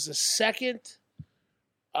 It was the second.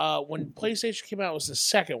 When PlayStation came out, it was the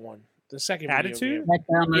second one. The second video Attitude? game.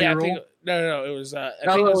 SmackDown Yeah, I Roll. think, no. It was. I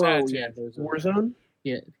think it was Attitude. yeah, those are- Warzone.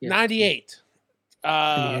 yeah, yeah. 98.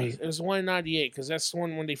 98. It was the one in 98 because that's the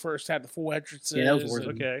one when they first had the full entrances. Yeah, that was Warzone.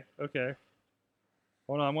 and- okay.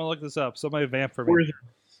 Hold on, I'm gonna look this up. Somebody vamp for me. Warzone.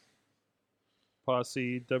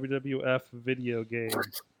 Posse WWF video game.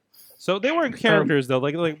 So they weren't characters though.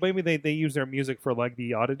 Like maybe they use their music for like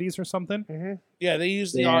the oddities or something. Mhm. Yeah, they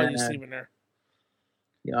used the Yeah. audience theme in there.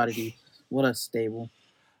 The oddity. What a stable.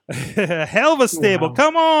 Hell of a stable. Wow.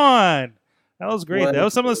 Come on. That was great. What That a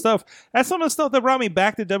was some of the stuff. That's some of the stuff that brought me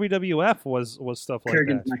back to WWF was stuff like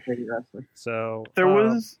Kurgan's that. my favorite wrestler. So There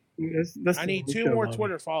was. That's I need the 2 show, more Bobby.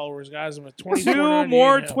 Twitter followers, guys. I'm at two 24.98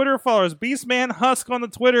 more now. Twitter followers. Beastman Husk on the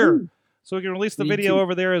Twitter. Ooh. So we can release the Me video too.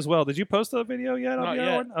 over there as well. Did you post the video yet on Not the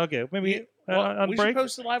other yet. one? Okay, maybe Well, on we break. should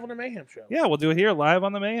post it live on the Mayhem Show. Yeah, we'll do it here live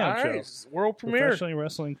on the Mayhem All Show. right, it's world premiere. Professionally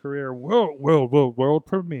wrestling career world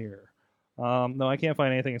premiere. No, I can't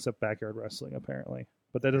find anything except Backyard Wrestling apparently,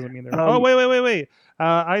 but that doesn't mean they're. Oh wait.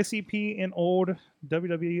 ICP and old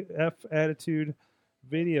WWF Attitude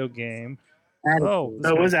video game. Oh, this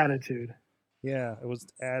No, it guy- was Attitude. yeah, it was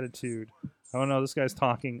Attitude. I don't know. This guy's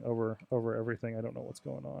talking over everything. I don't know what's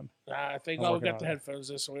going on. I think I'm I'll working get on the it. headphones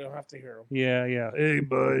in so we don't have to hear them. Yeah. Hey,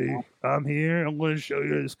 buddy, I'm here. I'm going to show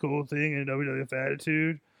you this cool thing in WWF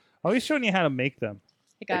Attitude. Oh, he's showing you how to make them.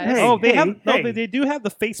 Hey guys, Hey, oh, they have hey. they do have the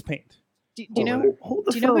face paint. do you know? Hold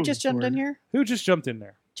the Do you know who phone, just jumped in Sorg. here? Who just jumped in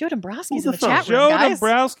there? Joe Dombrowski's Hold in the the phone. chat room, Joe guys.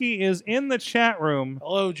 Dombrowski is in the chat room.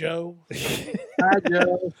 Hello, Joe. Hi,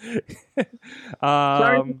 Joe.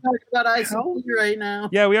 Sorry to Um, talk about ICP right now.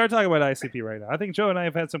 yeah, we are talking about ICP right now. I think Joe and I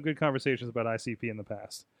have had some good conversations about ICP in the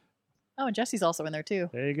past. Oh, and Jesse's also in there too.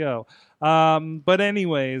 There you go. But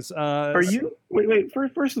anyways, Are you? Wait.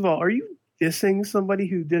 First of all, are you dissing somebody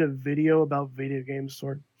who did a video about video games,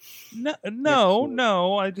 Sorg? No.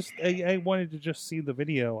 I wanted to just see the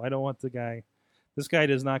video. I don't want the guy. This guy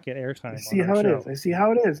does not get airtime. I see how it is. I see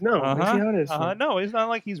how it is. No, I see how it is. Sorg. No, it's not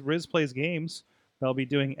like he's Riz Plays Games. They'll be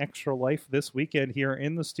doing Extra Life this weekend here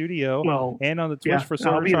in the studio Well, and on the Twitch yeah, for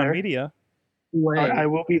I'll be Sorgatron there. Media. I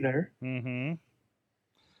will be there. Mm-hmm.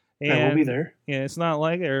 I will be there. Yeah, it's not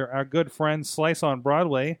like our good friend Slice on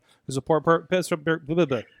Broadway, who support Pittsburgh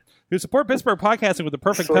podcasting with the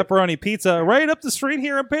perfect Sorry. pepperoni pizza right up the street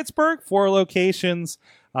here in Pittsburgh. 4 locations,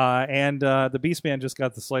 and the Beastman just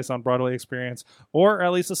got the Slice on Broadway experience, or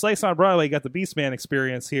at least the Slice on Broadway got the Beastman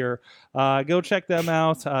experience here. Go check them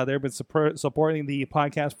out. They've been supporting the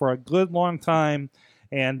podcast for a good long time,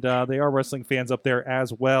 and they are wrestling fans up there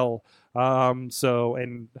as well. And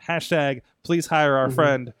hashtag please hire our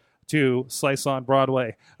friend to Slice on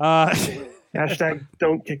Broadway. Hashtag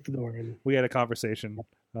don't kick the door in. We had a conversation.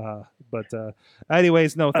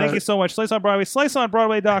 Anyways, no, thank you so much. Slice on Broadway,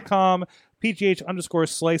 sliceonbroadway.com,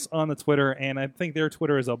 PGH_slice on the Twitter, and I think their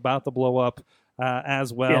Twitter is about to blow up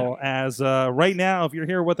as well as right now. If you're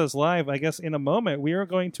here with us live, I guess in a moment we are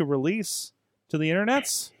going to release to the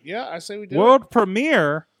internets Yeah, I say we do. world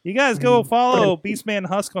premiere. You guys go follow Beastman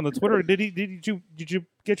Husk on the Twitter. Did you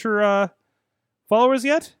get your followers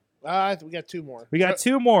yet? We got 2 more. We got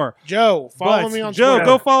 2 more. Joe, follow But, me on Joe, Twitter.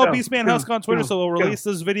 go follow Go, Beastman go, Husk on Twitter. go, So we'll go. release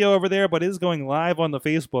this video over there, but it is going live on the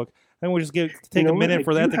Facebook. And we'll just take You know a what? minute I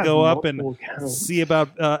for do that to have go up and multiple accounts. see about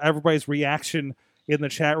everybody's reaction in the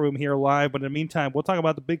chat room here live. But in the meantime, we'll talk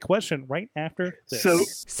about the big question right after this. So-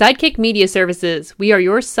 Sidekick Media Services. We are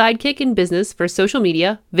your sidekick in business for social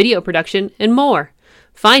media, video production, and more.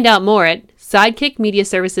 Find out more at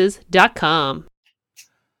sidekickmediaservices.com.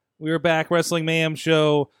 We are back, Wrestling Mayhem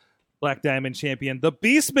Show. Black Diamond Champion, the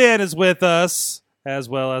Beastman, is with us, as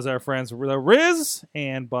well as our friends the Riz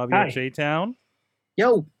and Bobby Hi. at J-Town.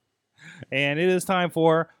 Yo, And it is time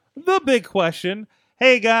for the big question.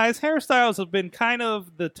 Hey guys, hairstyles have been kind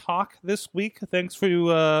of the talk this week. Thanks for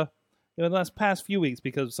the last past few weeks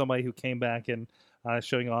because of somebody who came back and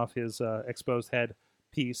showing off his exposed head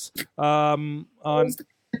piece. On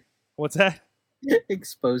what's that?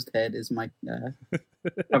 Exposed head is my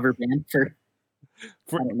cover band for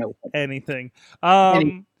I don't know. Anything.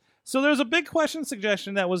 So there's a big question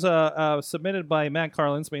suggestion that was submitted by Matt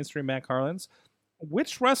Carlins, mainstream Matt Carlins.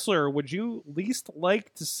 Which wrestler would you least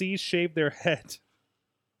like to see shave their head?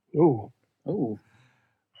 Ooh. Oh,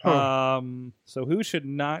 So who should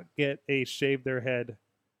not get a shave their head?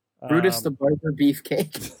 Brutus the Barber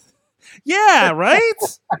Beefcake. Yeah,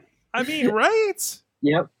 right? I mean, right?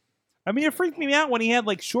 Yep. I mean, it freaked me out when he had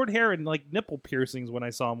like short hair and like nipple piercings when I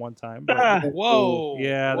saw him one time. But, Whoa.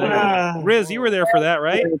 yeah, Wow. Riz, you were there for that,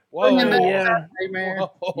 right? Whoa.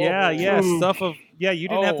 Yeah. Yeah, Ooh. stuff of you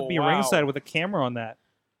didn't have to be Oh, wow. ringside with a camera on that.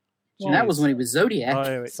 And that was when he was Zodiac.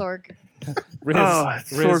 Oh, wait. Sorg. Riz,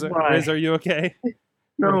 it's Riz, Sorg Bye. Riz, are you okay?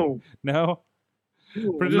 No. No,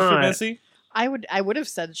 Ooh, producer not. Missy. I would have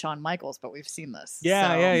said Shawn Michaels, but we've seen this.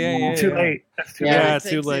 Yeah, so- yeah. Too late. That's too Yeah. Yeah, late.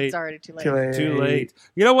 too late. It's already too late. Too late. Too late.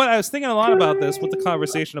 You know what? I was thinking a lot about this with the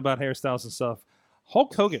conversation about hairstyles and stuff.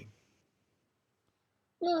 Hulk Hogan.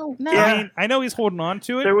 Well, No. Yeah. I mean, I know he's holding on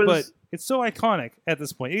to it, There was- but it's so iconic at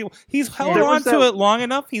this point. He's held There on was to that- it long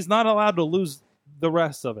enough. He's not allowed to lose the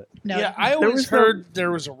rest of it. No. Yeah, I There always was heard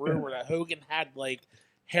there was a rumor that Hogan had like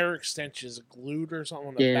hair extensions glued or something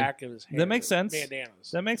on the Yeah. back of his hair. That makes sense.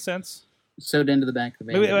 Bandanas. That makes sense. sewed into the back of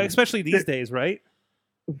the Maybe, bandana. especially these days, right?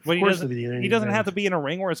 Of When he course doesn't, it'd be he doesn't have to be in a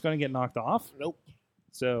ring where it's going to get knocked off. Nope.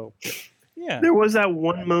 So, yeah. There was that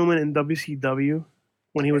one moment in WCW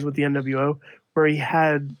when he was with the NWO where he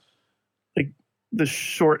had like the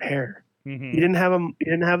short hair. Mhm. He didn't have him. He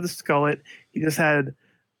didn't have the skullet. He just had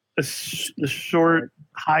the short,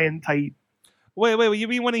 high and tight. Wait. You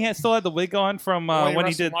mean when he still had the wig on from When he when he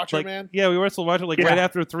wrestled did Macho like Man? yeah, we wrestled Macho like Yeah. right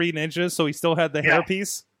after 3 Ninjas, so he still had the Yeah.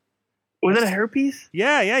 hairpiece. Was it a hairpiece?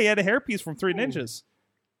 Yeah, he had a hairpiece from 3 Ninjas,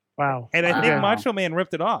 Wow. and I think Wow. Macho Man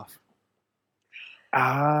ripped it off.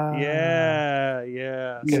 Ah. Yeah.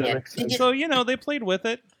 Yeah, So, that makes sense. so, they played with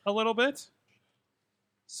it a little bit.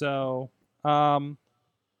 So, I don't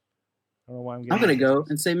know why I'm I'm gonna go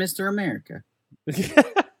and say Mr. America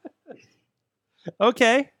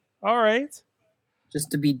Okay. All right. just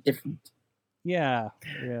to be different. Yeah.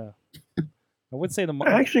 I would say the.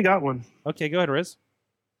 I actually got one. Okay, go ahead, Riz.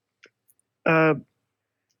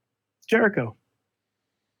 Jericho.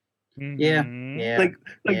 Yeah, Mhm. yeah. Like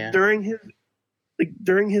Yeah. during his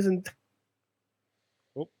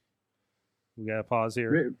We got to pause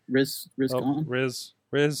here. Riz Oh, gone. Riz,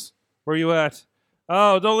 where you at?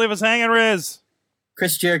 Oh, don't leave us hanging, Riz.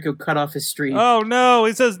 Chris Jericho cut off his streak. Oh no,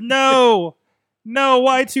 he says no, no.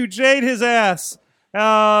 Y2J'd his ass.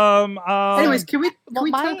 Anyways, can we Well,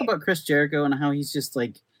 talk about Chris Jericho and how he's just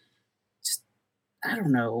I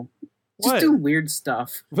don't know, just What? doing weird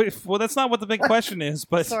stuff. well, that's not what the big question is,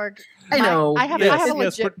 but Sorg. I know. I have yes, a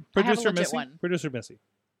legit, producer legit Missy, one. producer Missy,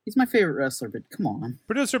 He's my favorite wrestler, but come on.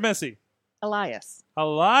 producer Missy, Elias.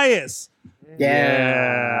 Elias.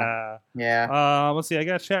 Yeah. Let's see. I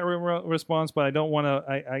got a chat room response, but I don't want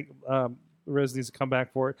to. Riz needs to come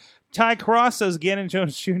back for it. Ty Cross says Gannon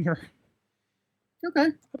Jones Jr. Okay.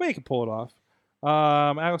 I bet he can pull it off.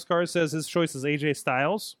 Alex Carr says his choice is AJ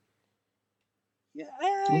Styles. Yeah,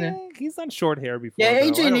 Okay. he's done short hair before. Yeah, though. I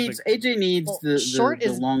AJ don't needs think- the short the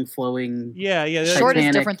is- long flowing. Yeah, that's Short is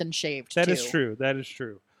Titanic. different than shaved. That too. is true. That is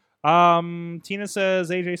true. Tina says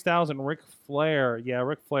AJ Styles and Ric Flair. Yeah,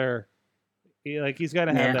 Ric Flair. He's got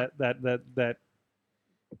to have that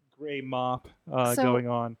gray mop So- going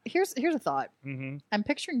on. Here's a thought. Hmm I'm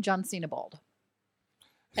picturing John Cena bald,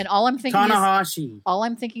 and all I'm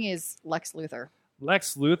thinking is Lex Luthor.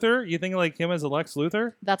 Lex Luthor? You think like him as a Lex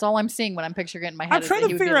Luthor? That's all I'm seeing when I'm picturing it in my head. I'm is trying that to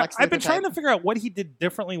he would be figure a out. Lex I've been Luthor trying type. to figure out what he did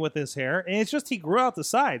differently with his hair, and it's just he grew out the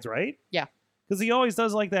sides, right? Yeah. Because he always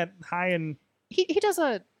does like that high and He does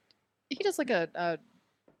like a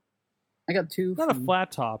I got two. not a from-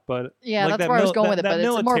 flat top, but yeah. like that's that where I was mil- going that- with it, that but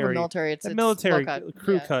it's more of a military- military. It's that it's military low cut.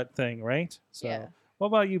 crew Yeah. cut thing, right? So, Yeah. what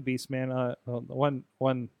about you, Beast Man?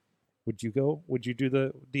 One. Would you go? Would you do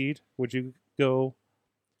the deed? Would you go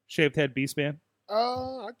shaved head Beast Man?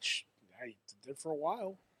 I did for a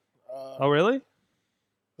while. Oh, really?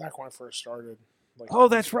 Back when I first started. Oh,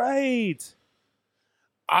 that's right.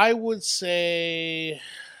 I would say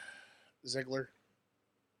Ziggler.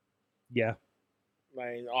 Yeah.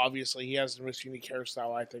 Obviously, he has the most unique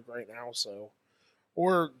hairstyle, I think, right now. So,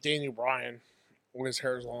 or Daniel Bryan when his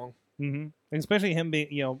hair is long. Mm-hmm. Especially him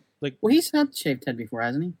being, like Well, he's had shaved head before,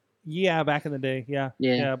 hasn't he? Yeah, back in the day, yeah.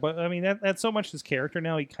 Yeah. But I mean, that's so much his character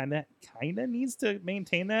now. He kind of needs to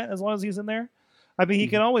maintain that as long as he's in there. I mean, he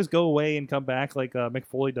can always go away and come back like Mick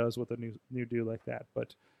Foley does with a new dude like that.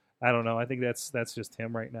 But I don't know. I think that's just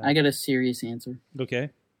him right now. I got a serious answer. Okay.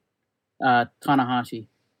 Tanahashi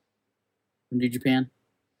from New Japan.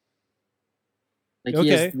 Like, he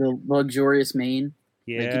Okay. has the luxurious mane.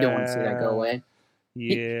 Yeah. Like, you don't want to see that go away.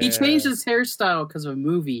 Yeah. He changed his hairstyle because of a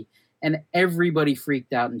movie, and everybody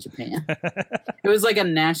freaked out in Japan. It was like a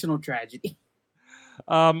national tragedy.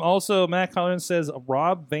 Also, Matt Collins says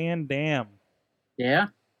Rob Van Dam. Yeah,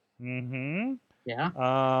 Mm-hmm.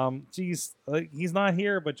 yeah, Geez, he's not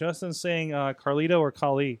here, but Justin's saying Carlito or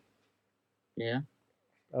Kali. yeah.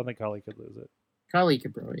 I don't think Kali could lose it. Kali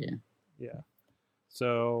Cabro, yeah. Yeah.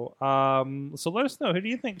 So, so let us know, who do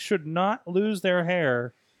you think should not lose their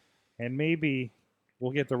hair, and maybe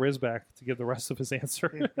we'll get the Riz back to give the rest of his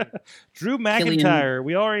answer. Drew McIntyre.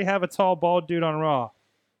 We already have a tall, bald dude on Raw.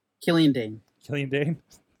 Killian Dane. Killian Dane.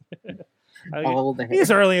 All the hair. He's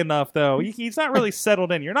early enough, though. He's not really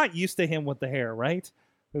settled in. You're not used to him with the hair, right?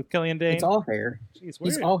 With Killian Dane. It's all hair. Jeez,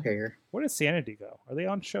 He's all hair. where does Sanity go? Are they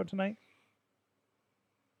on show tonight?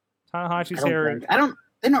 Tanahashi's I hair. don't.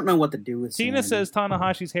 They don't know what to do with. Tina Sanity. says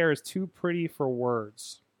Tanahashi's hair is too pretty for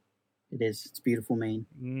words. It is. It's beautiful mane.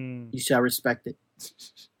 Mm. You shall respect it.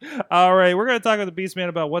 All right, we're going to talk with the Beastman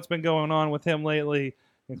about what's been going on with him lately,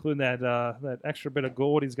 including that extra bit of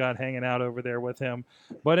gold he's got hanging out over there with him.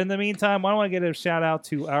 But in the meantime, why don't I get a shout out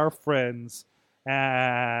to our friends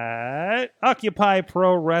at Occupy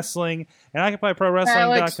Pro Wrestling and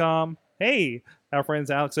OccupyProWrestling.com. Hey, our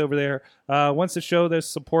friends Alex over there wants to show their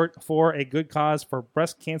support for a good cause for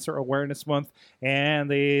Breast Cancer Awareness Month,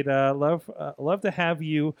 and they'd love to have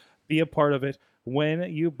you be a part of it.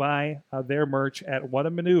 When you buy their merch at What a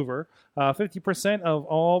Maneuver, 50% of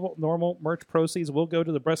all normal merch proceeds will go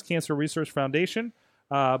to the Breast Cancer Research Foundation.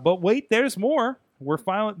 But wait, there's more.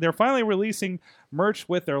 They're finally releasing merch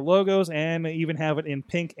with their logos and even have it in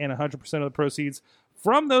pink, and 100% of the proceeds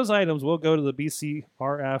from those items will go to the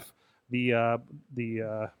BCRF,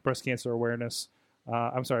 the Breast Cancer Awareness.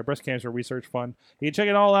 Breast Cancer Research Fund. You can check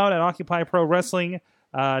it all out at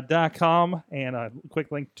OccupyProWrestling.com, and a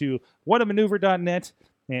quick link to whatamaneuver.net,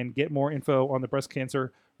 and get more info on the Breast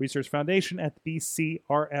Cancer Research Foundation at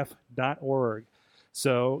bcrf.org.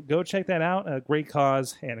 So go check that out. A great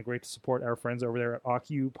cause, and a great to support our friends over there at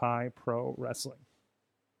Occupy Pro Wrestling.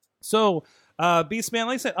 So, Beastman,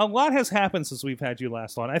 like I said, a lot has happened since we've had you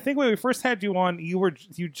last on. I think when we first had you on,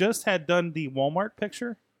 you just had done the Walmart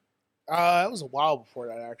picture. It was a while before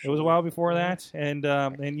that, actually. It was a while before that, and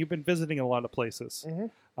you've been visiting a lot of places.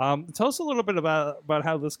 Mm-hmm. Tell us a little bit about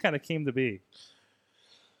how this kind of came to be.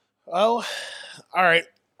 Oh, all right.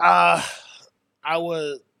 The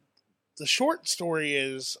short story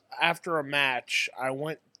is, after a match, I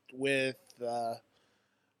went with a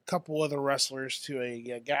couple other wrestlers to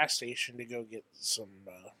a gas station to go get something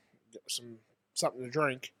to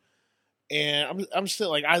drink. And I'm still,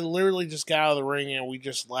 like, I literally just got out of the ring and we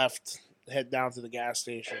just left, head down to the gas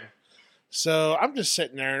station. So I'm just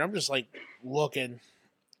sitting there and I'm just, like, looking,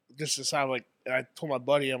 just to sound like, and I told my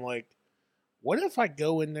buddy, I'm like, what if I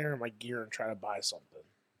go in there in my gear and try to buy something?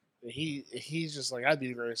 And he's just like, I'd be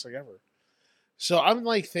the greatest thing ever. So I'm,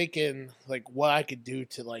 like, thinking, like, what I could do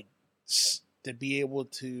to, like, to be able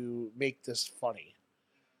to make this funny.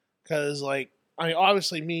 Because, like, I mean,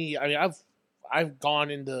 obviously I've gone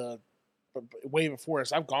into, way before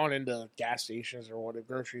this, I've gone into gas stations or whatever,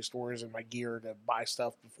 grocery stores in my gear to buy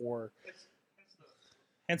stuff before.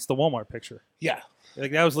 Hence the Walmart picture. Yeah.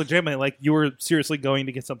 Like, that was legitimate. Like, you were seriously going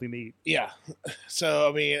to get something to eat. Yeah. So,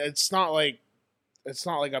 I mean, it's not like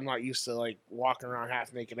I'm not used to, like, walking around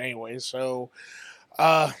half naked anyway. So,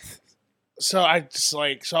 I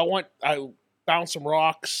bounced some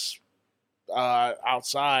rocks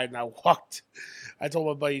outside, and I told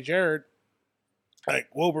my buddy Jared, like,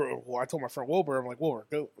 I told my friend Wilbur, I'm like, Wilbur,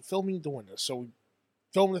 go film me doing this. So we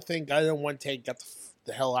filmed the thing, got it in one take, got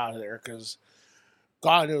the hell out of there, because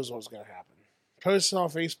God knows what was going to happen. Posted on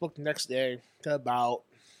Facebook the next day, got about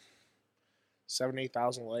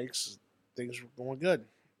 8,000 likes. Things were going good.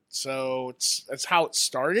 So that's how it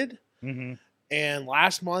started. Mm-hmm. And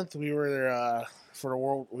last month we were there for the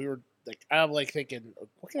world. We were like, I'm like thinking,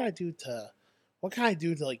 what can I do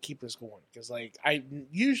to like keep this going? Because, like, I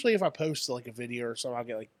usually, if I post like a video or something, I'll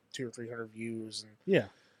get like 200 or 300 views, and Yeah.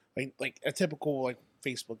 like a typical like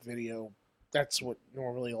Facebook video, that's what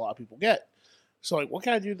normally a lot of people get. So, like, what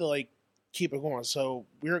can I do to like keep it going? So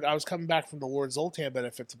I was coming back from the Lord Zoltan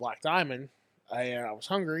benefit to Black Diamond. I was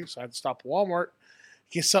hungry, so I had to stop at Walmart,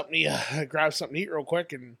 get something to grab something to eat real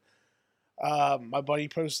quick, and My buddy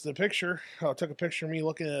posted a picture. Took a picture of me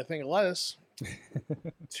looking at a thing of lettuce.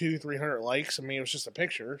 200-300 likes. I mean, it was just a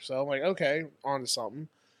picture. So I'm like, okay, on to something.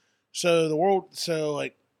 So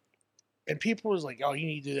and people was like, oh, you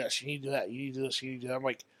need to do this, you need to do that, you need to do this, you need to do that. I'm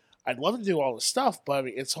like, I'd love to do all this stuff, but I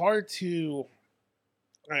mean, it's hard to.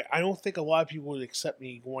 I don't think a lot of people would accept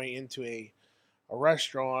me going into a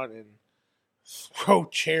restaurant and throw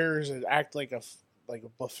chairs and act like a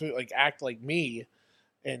buffoon, like act like me,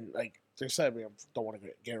 and like they said, I don't want to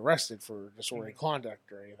get arrested for disorderly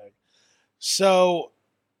conduct or anything. So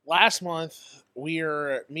last month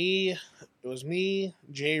it was me,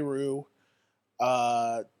 Jay Rue,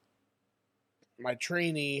 my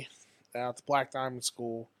trainee at the Black Diamond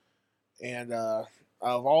School, and of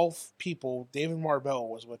all people, David Marbell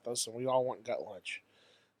was with us, and we all went and got lunch.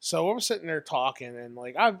 So we were sitting there talking, and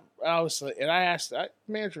like I asked the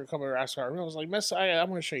manager to come over and ask her. I was like, Miss, I'm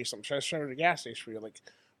going to show you something. Should I show her the gas station for you? Like,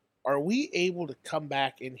 are we able to come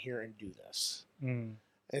back in here and do this? Mm.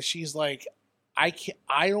 And she's like, I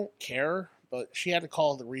don't care, but she had to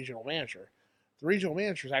call the regional manager. The regional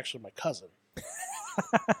manager is actually my cousin.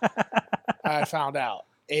 I found out.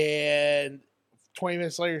 And 20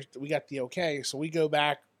 minutes later, we got the okay. So we go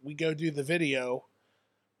back, we go do the video.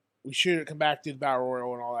 We shoot it, come back, do the battle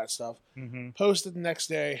royal and all that stuff. Mm-hmm. Posted the next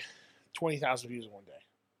day, 20,000 views in one day.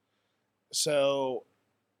 So.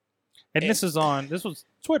 And this was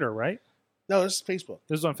Twitter, right? No, this is Facebook.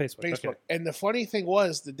 This is on Facebook. Facebook. Okay. And the funny thing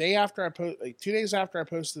was, the day after 2 days after I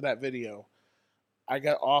posted that video, I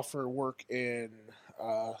got offered work in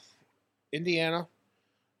Indiana,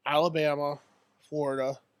 Alabama,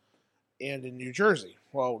 Florida, and in New Jersey.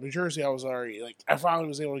 Well, New Jersey, I finally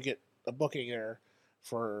was able to get a booking there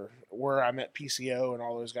for where I met PCO and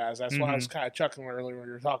all those guys. That's why I was kind of chuckling earlier when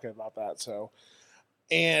you were talking about that. So,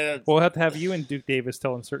 and we'll have to have you and Duke Davis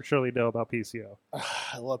telling Shirley Doe about PCO.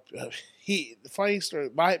 I love the funny story.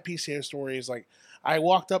 My PCO story is like, I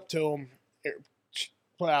walked up to him,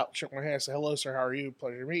 shook my hand, said, "Hello, sir. How are you?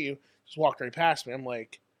 Pleasure to meet you." Just walked right past me. I'm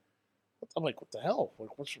like, what the hell?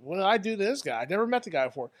 Like, what did I do to this guy? I never met the guy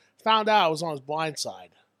before. Found out I was on his blind side.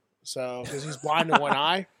 So, because he's blind in one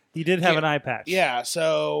eye. He did have an eye patch. Yeah.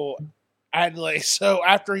 So, so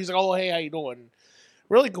after he's like, "Oh, hey, how you doing?"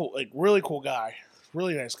 Really cool, really cool guy.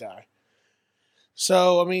 Really nice guy.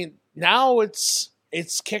 So, I mean, now it's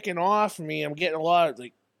kicking off for me. I'm getting a lot of,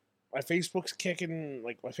 my Facebook's kicking,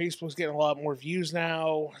 my Facebook's getting a lot more views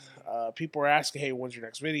now. People are asking, hey, when's your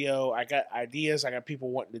next video? I got ideas. I got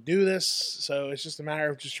people wanting to do this. So it's just a matter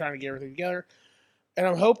of just trying to get everything together. And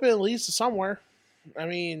I'm hoping it leads to somewhere. I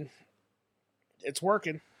mean, it's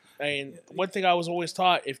working. I mean, one thing I was always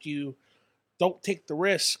taught, if you don't take the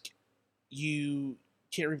risk, you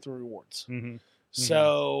can't reap the rewards. Mm-hmm.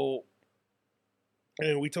 So,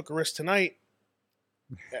 and we took a risk tonight.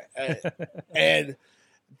 And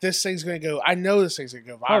this thing's going to go, I know this thing's going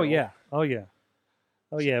to go viral.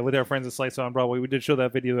 Oh, yeah. With our friends at Slice on Broadway, we did show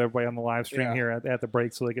that video to everybody on the live stream here at the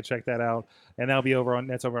break so they could check that out. And that'll be over on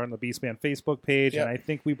the Beastman Facebook page. Yep. And I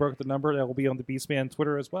think we broke the number that will be on the Beastman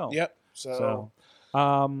Twitter as well. Yep.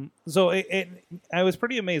 I was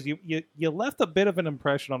pretty amazed. You left a bit of an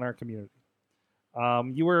impression on our community.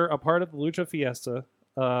 You were a part of the Lucha Fiesta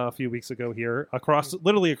a few weeks ago here,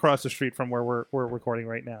 literally across the street from where we're recording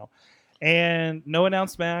right now. And no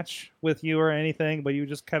announced match with you or anything, but you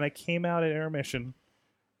just kind of came out at intermission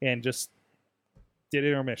and just did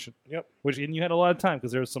intermission. Yep. And you had a lot of time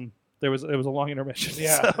because it was a long intermission.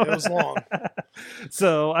 Yeah, so. It was long.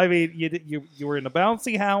 So I mean, you were in a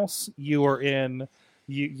bouncy house. You were in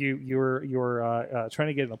you were trying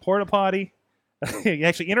to get in a porta potty. You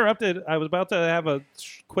actually interrupted. I was about to have a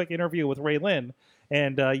quick interview with Ray Lynn,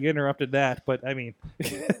 and you interrupted that. But I mean,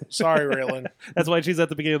 sorry, Ray Lynn. That's why she's at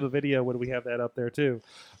the beginning of the video when we have that up there too.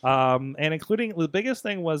 And including the biggest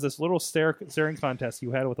thing was this little staring contest you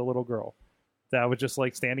had with a little girl that was just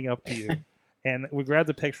standing up to you, and we grabbed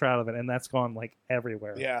a picture out of it, and that's gone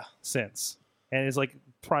everywhere. Yeah. Since, and it's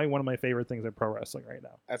probably one of my favorite things in pro wrestling right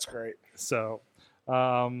now. That's great. So.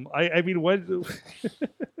 I mean, what?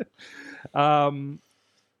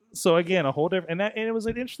 So again, a whole different, and it was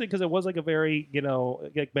interesting because it was a very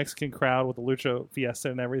Mexican crowd with the Lucha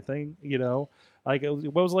Fiesta and everything.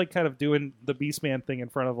 What was kind of doing the Beastman thing in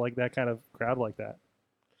front of that kind of crowd like that.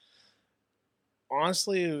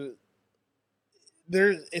 Honestly,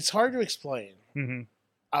 it's hard to explain. Mm-hmm.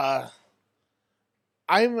 I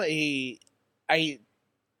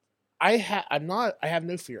have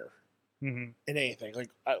no fear. Mm-hmm. In anything,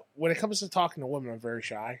 when it comes to talking to women, I'm very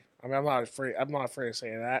shy. I mean, I'm not afraid of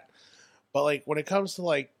saying that. But when it comes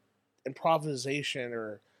to improvisation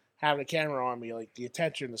or having a camera on me, the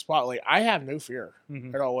attention, the spotlight, I have no fear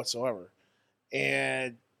at all whatsoever.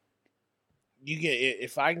 and you get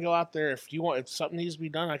if I can go out there, if something needs to be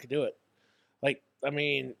done, I could do it. Like, I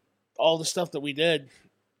mean, all the stuff that we did,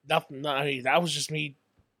 nothing. I mean, that was just me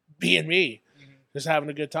being me, just having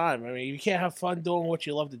a good time. I mean, you can't have fun doing what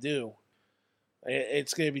you love to do.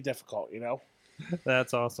 It's going to be difficult, you know.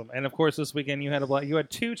 That's awesome. And of course, this weekend you had you had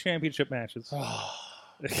 2 championship matches.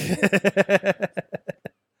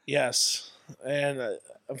 Yes, and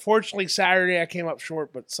unfortunately, Saturday I came up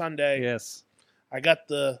short, but Sunday, yes, I got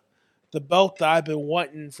the belt that I've been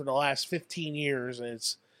wanting for the last 15 years, and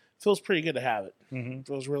it feels pretty good to have it. Mm-hmm. It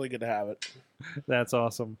feels really good to have it. That's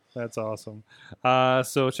awesome. That's awesome.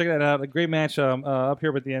 So check that out. A great match up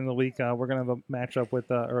here at the end of the week. We're going to have a match up with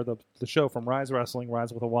the show from Rise Wrestling,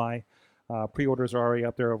 Rise with a Y. Pre-orders are already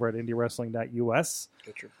up there over at indiewrestling.us.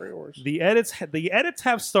 Get your pre-orders. The edits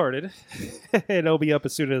have started, and it'll be up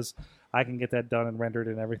as soon as I can get that done and rendered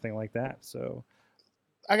and everything like that. So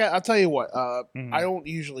I'll tell you what. I don't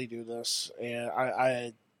usually do this, and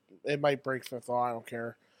I it might break fifth law. I don't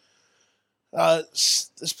care.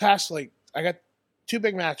 This past I got 2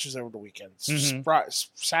 big matches over the weekend.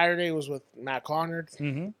 Saturday was with Matt Conrad.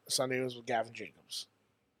 Sunday was with Gavin Jacobs.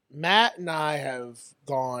 Matt and I have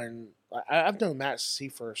gone. I've known Matt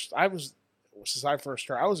since I first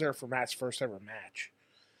started. I was there for Matt's first ever match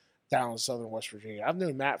down in Southern West Virginia. I've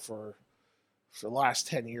known Matt for the last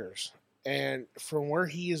 10 years, and from where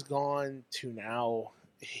he has gone to now,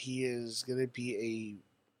 he is going to be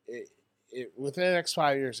within the next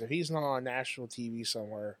 5 years. If he's not on national TV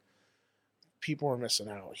somewhere, people are missing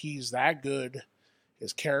out. He's that good.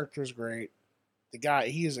 His character's great. The guy,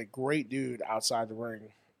 he is a great dude outside the ring,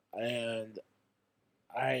 and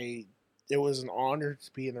it was an honor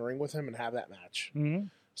to be in the ring with him and have that match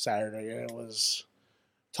Saturday. And it was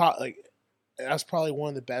that's probably one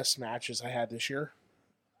of the best matches I had this year.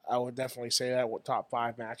 I would definitely say that with top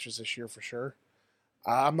 5 matches this year for sure.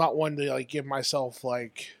 I'm not one to give myself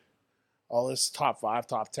this top 5,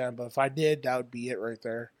 top 10, but if I did, that would be it right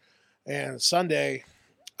there. And Sunday,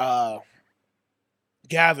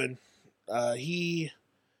 Gavin, he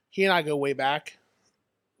and I go way back.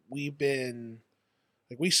 We've been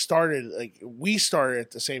we started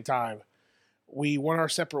at the same time. We went our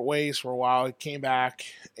separate ways for a while. We came back,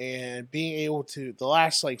 and being able to the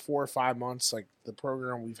last 4 or 5 months, the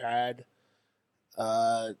program we've had,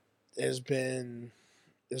 has been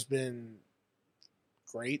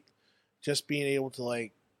great. Just being able to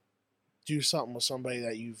do something with somebody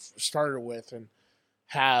that you've started with and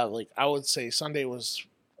have I would say Sunday was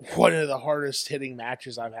one of the hardest hitting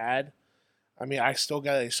matches I've had. I mean, I still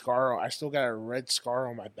got a scar. I still got a red scar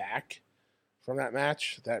on my back from that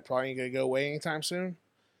match that probably ain't going to go away anytime soon.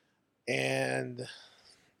 And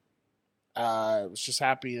I was just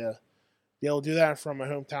happy to be able to do that from my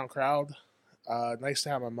hometown crowd. Nice to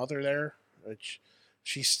have my mother there, which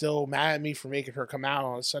she's still mad at me for making her come out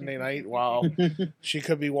on a Sunday night while she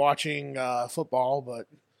could be watching football. But,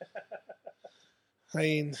 I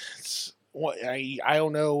mean, I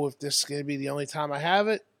don't know if this is going to be the only time I have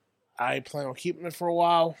it. I plan on keeping it for a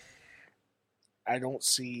while. I don't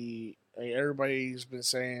see... everybody's been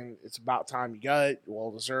saying it's about time you got it. Well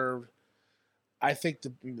deserved. I think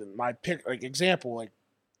my pick, example,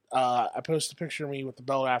 I posted a picture of me with the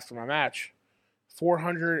belt after my match.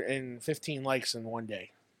 415 likes in one day.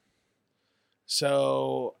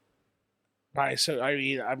 So I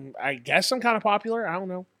mean, I guess I'm kind of popular. I don't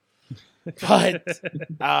know,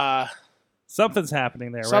 but something's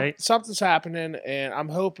happening there, right? Something's happening, and I'm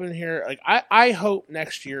hoping here. I hope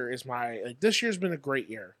next year is this year's been a great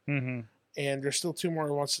year. Mm-hmm. And there's still 2 more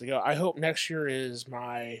months to go. I hope next year is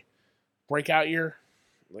my breakout year.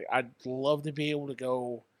 I'd love to be able to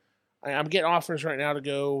go. I'm getting offers right now to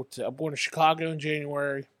go to. I'm going to Chicago in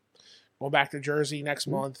January. Going back to Jersey next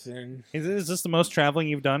month. And is this the most traveling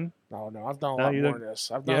you've done? No, I've done a lot more than this.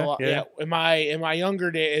 I've done a lot. Yeah. In my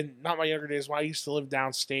younger days, not my younger days, when I used to live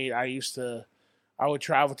downstate, I would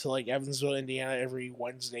travel to Evansville, Indiana every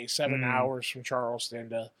Wednesday, 7 hours from Charleston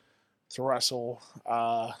to wrestle.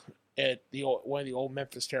 At one of the old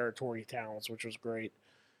Memphis territory towns, which was great.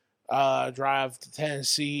 Drive to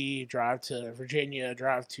Tennessee, drive to Virginia,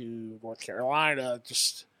 drive to North Carolina.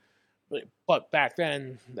 But back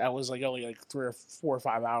then that was only 3 or 4 or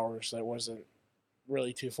 5 hours. That wasn't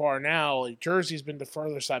really too far. Now Jersey's been the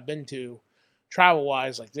furthest I've been to, travel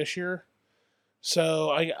wise, this year.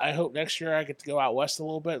 So I hope next year I get to go out west a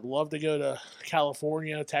little bit. Love to go to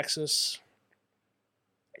California, Texas.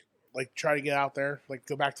 Try to get out there,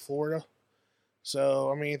 go back to Florida. So,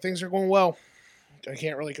 I mean, things are going well. I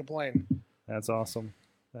can't really complain. That's awesome.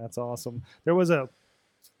 That's awesome. There was a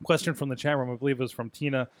question from the chat room, I believe it was from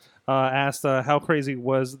Tina, asked how crazy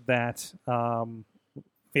was that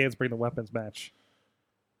fans bring the weapons match?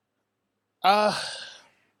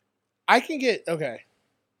 I can get okay.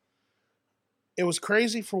 It was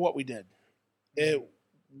crazy for what we did. It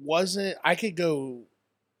wasn't. I could go.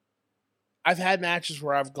 I've had matches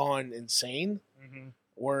where I've gone insane,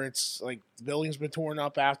 where it's like the building's been torn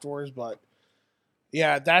up afterwards. But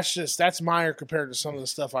yeah, that's minor compared to some of the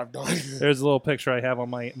stuff I've done. There's a little picture I have on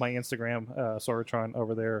my Instagram, Sorgatron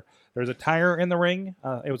over there. There's a tire in the ring.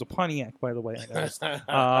 It was a Pontiac, by the way. I noticed.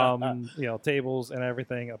 Tables and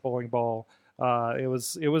everything, a bowling ball. It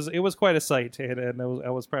was quite a sight, and I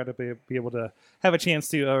was proud to be able to have a chance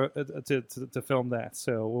to film that.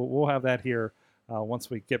 So we'll have that here once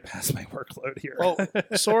we get past my workload here. Well,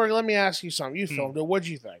 Sorg, let me ask you something. You filmed it. What'd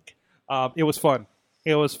you think? It was fun.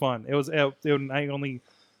 It was fun. I only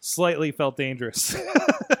slightly felt dangerous,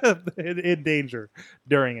 in danger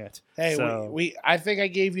during it. Hey, so, I think I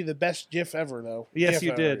gave you the best GIF ever, though. Yes, GIF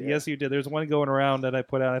you did. ever, yeah. Yes, you did. There's one going around that I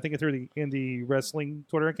put out. I think it's through the Indie Wrestling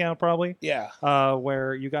Twitter account, probably. Yeah.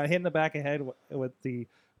 Where you got hit in the back of the head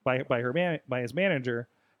by his manager,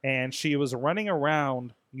 and she was running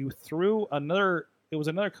around. You threw another. It was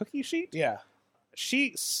another cookie sheet. Yeah.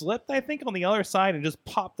 She slipped, I think, on the other side and just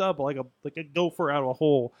popped up like a gopher out of a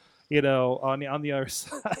hole. On the other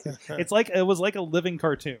side. It was like a living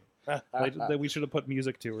cartoon that we should have put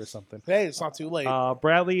music to or something. Hey, it's not too late.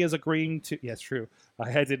 Bradley is agreeing to. Yes, true.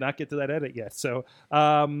 I did not get to that edit yet. So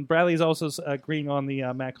Bradley is also agreeing on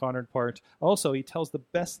the Matt Connard part. Also, he tells the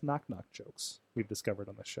best knock jokes we've discovered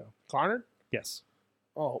on the show. Connard? Yes.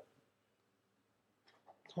 Oh.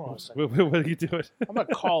 Hold on a second. What are you doing? I'm gonna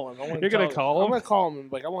call him. You're gonna call him? I'm gonna call him and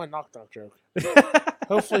be like, I want a knock joke.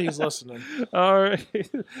 Hopefully he's listening. All right.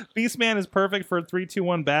 Beastman is perfect for a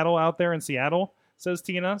 3-2-1 battle out there in Seattle, says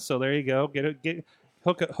Tina. So there you go.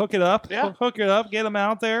 Hook it up. Yeah. Hook it up. Get him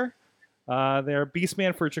out there. They're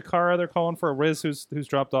Beastman for Chikara. They're calling for a Riz who's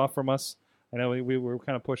dropped off from us. I know we were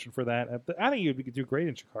kind of pushing for that. I think you'd do great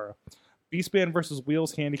in Chikara. Beastman versus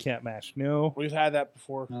Wheels handicap match. No. We've had that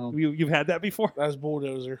before. No. You've had that before? That was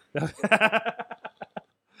Bulldozer.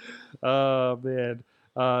 Oh, man.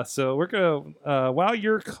 So we're going to, while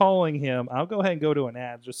you're calling him, I'll go ahead and go to an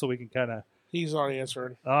ad just so we can kind of. He's not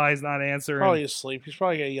answering. Oh, he's not answering. Probably asleep. He's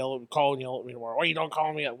probably going to call and yell at me tomorrow. Why you don't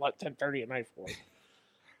call me at 10:30 at night for?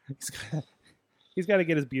 He's got to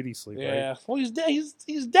get his beauty sleep, Yeah. right? Well, he's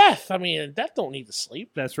death. I mean, death don't need to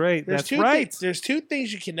sleep. That's right. There's That's right. There's two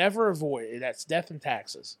things you can never avoid. And that's death and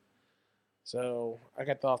taxes. So I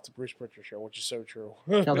got that off the Bruce Pritchard show, which is so true.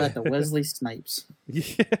 Tell that to Wesley Snipes.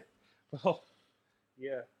 Yeah. Well,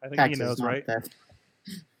 yeah. I think Taxes, he knows, not right? theft.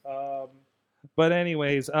 But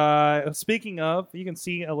anyways, speaking of, you can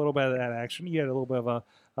see a little bit of that action. You had a little bit of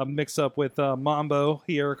a mix-up with Mambo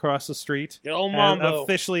here across the street. Good old Mambo.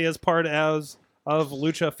 Officially as part of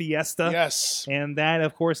Lucha Fiesta. Yes. And that,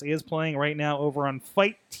 of course, is playing right now over on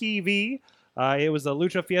Fight TV. It was the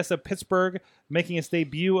Lucha Fiesta Pittsburgh making its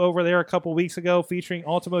debut over there a couple weeks ago, featuring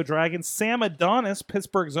Ultimo Dragon, Sam Adonis,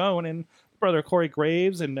 Pittsburgh's own, and brother Corey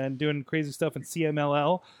Graves, and doing crazy stuff in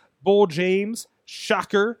CMLL. Bull James,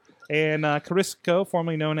 Shocker, and Carisco,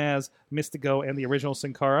 formerly known as Mystico and the original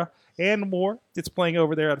Sin Cara, and more. It's playing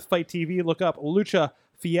over there at Fight TV. Look up Lucha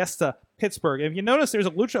Fiesta Pittsburgh. And if you notice, there's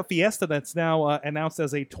a Lucha Fiesta that's now announced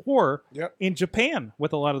as a tour in Japan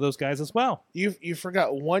with a lot of those guys as well. You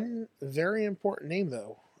forgot one very important name,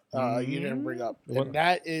 though, you didn't bring up. And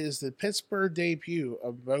that is the Pittsburgh debut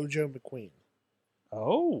of Mojo McQueen.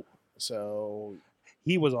 Oh. So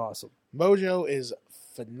he was awesome. Mojo is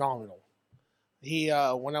phenomenal. He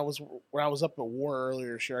when I was up at War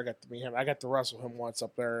earlier this year, I got to meet him. I got to wrestle him once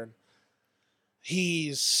up there, and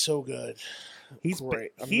he's so good. He's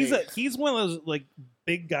great. He's one of those like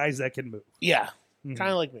big guys that can move. Yeah, kind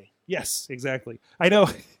of like me. Yes, exactly. I know.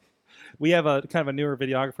 We have a kind of a newer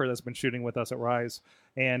videographer that's been shooting with us at Rise,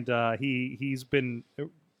 and he's been.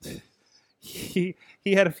 He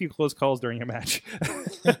had a few close calls during a match.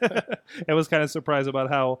 I was kind of surprised about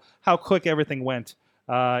how quick everything went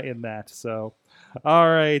in that. So, all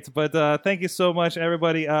right, but thank you so much,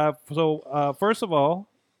 everybody. First of all,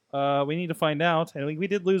 we need to find out, and we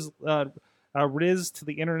did lose Riz to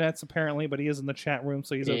the internets apparently, but he is in the chat room,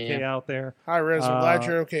 so he's okay out there. Hi, Riz. I'm glad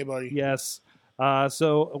you're okay, buddy. Yes.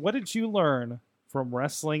 So, what did you learn from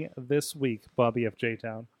wrestling this week, Bobby F.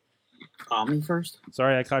 J-Town? Me first.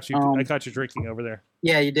 Sorry, I caught you drinking over there.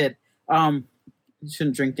 Yeah, you did. You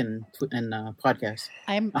shouldn't drink in podcasts.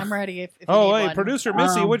 I'm ready. If you Oh, need hey, one. producer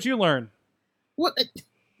Missy, what'd you learn? What?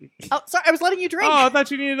 Oh, sorry, I was letting you drink. Oh, I thought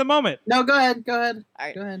you needed a moment. No, go ahead. Go ahead. All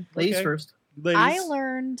right. Go ahead. Ladies Okay. first. ladies. I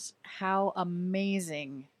learned how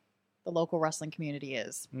amazing the local wrestling community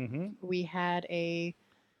is. Mm-hmm. We had a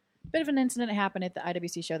bit of an incident happen at the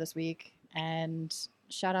IWC show this week, and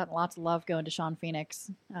shout out and lots of love going to Sean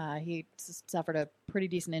Phoenix. He suffered a pretty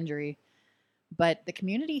decent injury, but the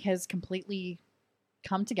community has completely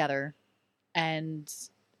come together, and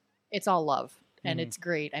it's all love, and it's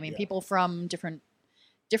great. I mean, people from different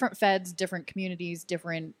feds, different communities,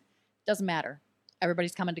 doesn't matter.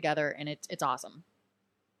 Everybody's coming together, and it's awesome.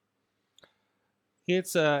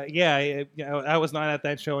 It's I was not at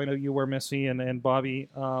that show. I know you were, Missy and Bobby.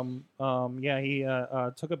 He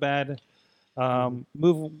took a bad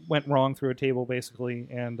move, went wrong through a table basically,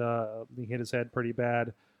 and he hit his head pretty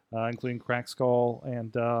bad, including cracked skull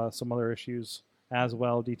and some other issues as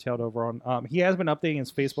well, detailed over on. He has been updating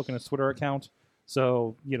his Facebook and his Twitter account,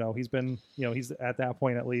 so he's been he's at that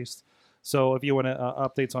point at least. So if you want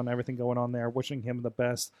updates on everything going on there, wishing him the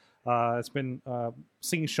best. It's been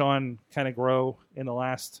seeing Sean kind of grow in the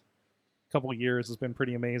last couple of years has been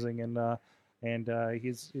pretty amazing, and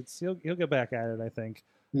he'll get back at it, I think,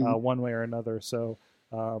 one way or another. So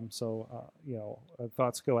thoughts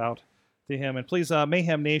go out to him, and please,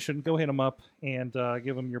 Mayhem Nation, go hit him up and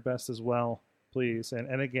give him your best as well, please.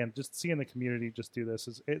 And again, just seeing the community just do this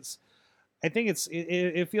is I think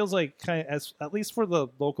it feels like kind of, as at least for the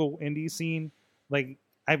local indie scene, like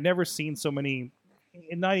I've never seen so many.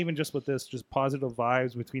 And not even just with this, just positive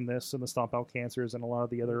vibes between this and the Stomp Out Cancers and a lot of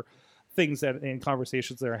the other things that in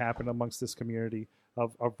conversations that are happening amongst this community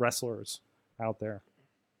of wrestlers out there.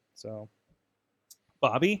 So,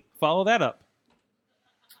 Bobby, follow that up.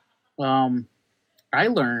 I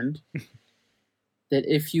learned that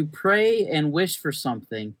if you pray and wish for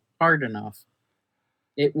something hard enough,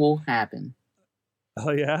 it will happen.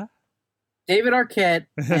 Oh, yeah? David Arquette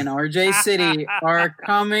and RJ City are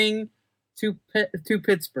coming to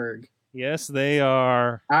Pittsburgh. Yes, they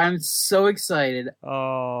are. I'm so excited.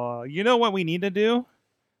 Oh, you know what we need to do?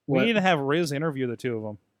 What? We need to have Riz interview the two of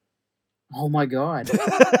them. Oh my God.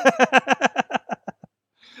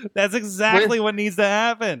 That's exactly what needs to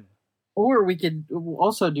happen. Or we could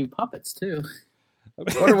also do puppets too.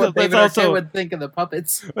 Wonder what David Arquette would think of the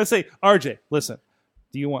puppets. Let's say, RJ, listen.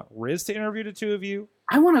 Do you want Riz to interview the two of you?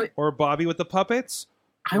 I want to. Or Bobby with the puppets?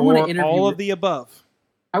 I want to interview all of the above.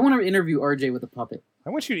 I want to interview RJ with a puppet. I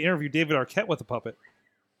want you to interview David Arquette with a puppet.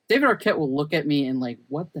 David Arquette will look at me and like,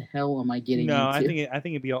 what the hell am I getting into? No, I think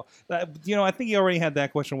it'd be all. I think he already had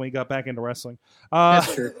that question when he got back into wrestling.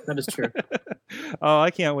 That's true. That is true. Oh, I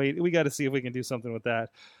can't wait. We got to see if we can do something with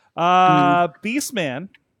that. Beastman,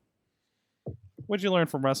 what did you learn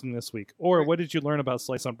from wrestling this week, or what did you learn about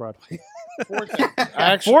Slice on Broadway? Four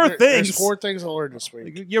things. There's 4 things I learned this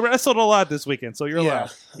week. You wrestled a lot this weekend, so you're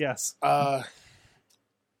allowed. Yes. You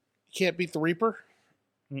can't beat the Reaper.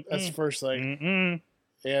 That's the first thing.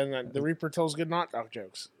 And the Reaper tells good knock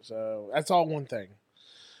jokes. So that's all one thing.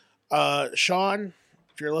 Sean,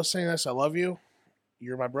 if you're listening to this, I love you.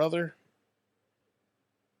 You're my brother.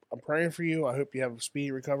 I'm praying for you. I hope you have a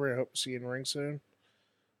speedy recovery. I hope to see you in the ring soon.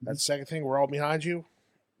 That's the second thing. We're all behind you.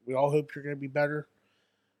 We all hope you're going to be better.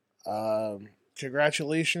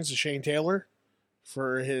 Congratulations to Shane Taylor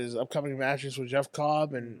for his upcoming matches with Jeff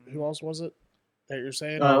Cobb and who else was it that you're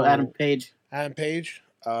saying? Adam Page. Adam Page.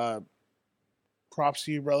 Props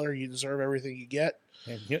to you, brother. You deserve everything you get.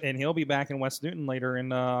 And he'll be back in West Newton later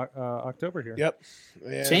in October here. Yep.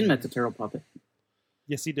 And Shane met the turtle puppet.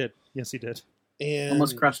 Yes, he did. Yes, he did. And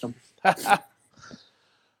almost crushed him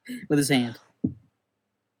with his hand.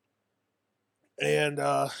 And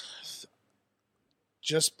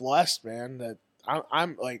just blessed, man. That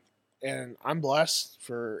I'm like, and I'm blessed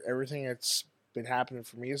for everything that's been happening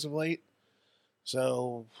for me as of late.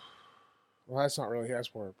 So, well, that's not really, that's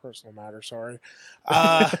more a personal matter. Sorry.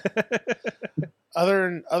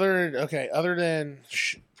 Other than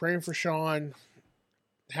praying for Sean,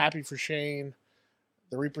 happy for Shane,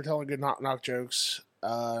 the Reaper telling good knock jokes.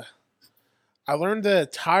 I learned that a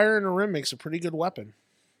tire and a rim makes a pretty good weapon.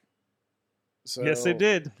 So, yes, it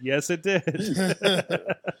did. Yes, it did.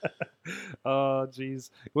 Oh,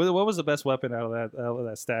 jeez. What was the best weapon out of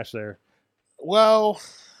that stash there? Well,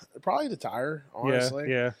 probably the tire,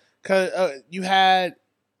 honestly. Yeah. Because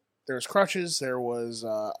there was crutches. There was.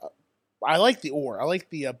 I like the oar. I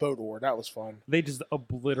like the boat oar. That was fun. They just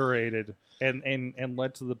obliterated and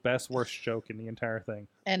led to the best worst joke in the entire thing.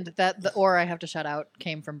 And the oar I have to shout out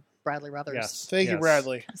came from Bradley Ruthers. Yes. Thank you,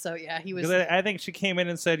 Bradley. So yeah, he was. I think she came in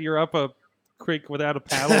and said, "You're up a creek without a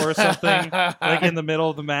paddle" or something, like in the middle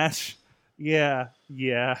of the match. Yeah.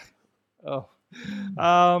 Oh.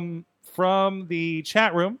 From the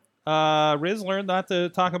chat room, Riz learned not to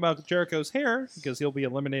talk about Jericho's hair because he'll be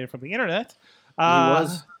eliminated from the internet.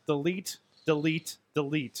 was. Delete. Tina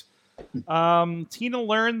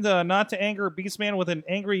learned not to anger Beastman with an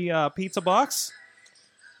angry pizza box.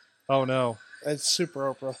 Oh no. That's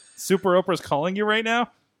Super Oprah. Super Oprah's calling you right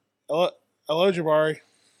now? Hello, Jabari.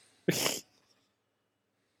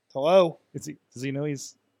 Hello. Does he know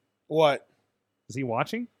he's... What? Is he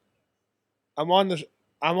watching? I'm on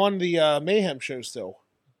the Mayhem show still.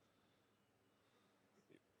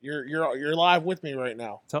 You're live with me right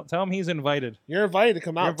now. Tell him he's invited. You're invited to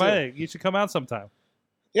come You're out. invited. Too. You should come out sometime.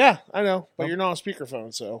 Yeah, I know, but Oh. you're not on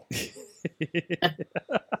speakerphone. So, do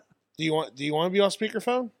you want to be on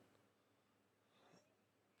speakerphone?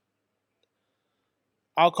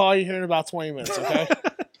 I'll call you here in about 20 minutes. Okay.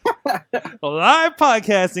 Live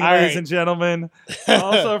podcasting, All ladies right. and gentlemen.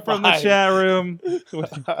 Also from the Bye. chat room.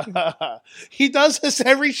 He does this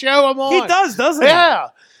every show I'm on. He does, doesn't he? Yeah.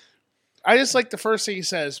 I just like the first thing he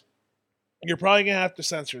says. You're probably gonna have to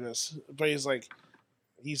censor this, but he's like,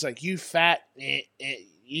 you fat,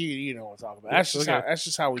 you know what I'm talking about. That's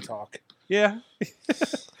just how we talk. Yeah.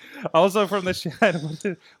 Also from the chat,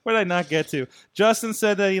 what did I not get to? Justin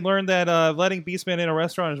said that he learned that letting Beastman in a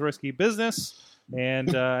restaurant is risky business.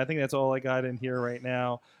 And I think that's all I got in here right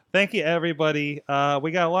now. Thank you, everybody.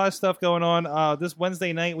 We got a lot of stuff going on. This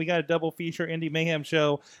Wednesday night, we got a double feature Indie Mayhem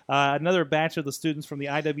show. Another batch of the students from the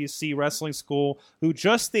IWC Wrestling School who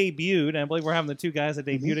just debuted. And I believe we're having the two guys that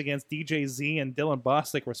debuted against DJ Z and Dylan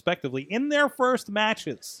Bostic, respectively, in their first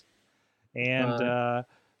matches. And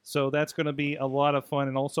so that's going to be a lot of fun.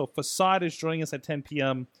 And also, Facade is joining us at 10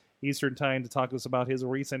 p.m. Eastern Time to talk to us about his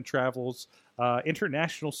recent travels.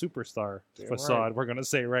 International superstar Facade, right. we're going to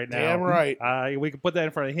say right now. Damn right. We can put that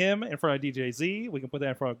in front of him, in front of DJ Z. We can put that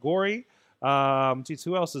in front of Gory. Geez,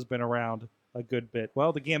 who else has been around a good bit?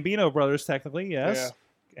 Well, the Gambino brothers, technically, yes.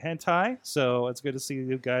 Hentai. So it's good to see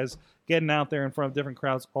you guys getting out there in front of different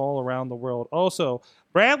crowds all around the world. Also,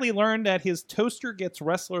 Bradley learned that his toaster gets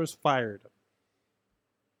wrestlers fired.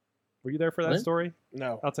 Were you there for that What? story?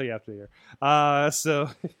 No. I'll tell you after the year. So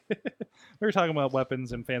we were talking about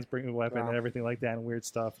weapons and fans bringing a weapon and everything like that and weird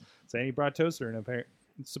stuff. So he brought toaster and apparently,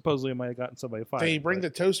 supposedly it might have gotten somebody fired. Did he bring the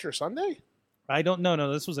but toaster Sunday? I don't know.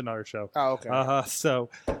 No, this was another show. Oh, okay. So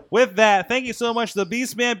with that, thank you so much to the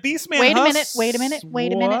Beastman. Beastman. Wait a Hus- minute, wait a minute,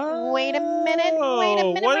 wait a minute, Whoa. wait a minute, wait a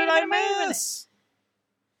minute, What wait did a I minute, wait a minute. miss?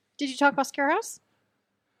 Did you talk about Scarehouse?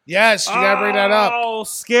 Yes, you gotta bring that up. Oh,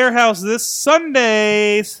 Scarehouse this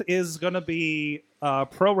Sunday is going to be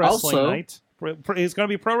pro wrestling Also- night. It's going to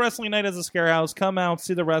be pro wrestling night as a Scarehouse. Come out,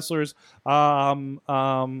 see the wrestlers.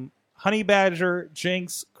 Honey Badger,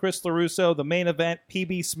 Jinx, Chris LaRusso, the main event,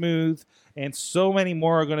 PB Smooth, and so many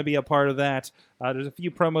more are going to be a part of that. There's a few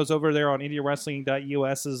promos over there on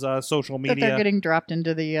IndiaWrestling.us's social That they're media. getting dropped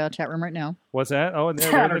into the chat room right now. What's that? Oh, and they're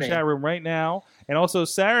in the Saturday. chat room right now. And also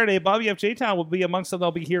Saturday, Bobby F. J-Town will be amongst them.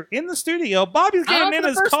 They'll be here in the studio. Bobby's getting in for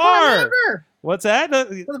his the first time car. ever. What's that? For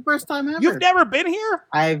the first time ever. You've never been here?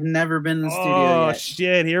 I've never been in the studio Oh, yet.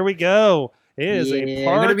 shit. Here we go. It is a I'm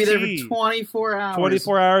party. gonna be there for 24 hours.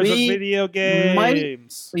 24 hours of We video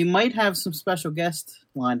games. We might have some special guests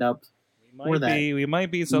lined up. We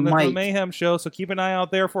might be. So that's the Might. Mayhem show. So keep an eye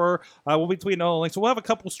out there for. We'll be tweeting all the links. So we'll have a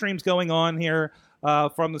couple streams going on here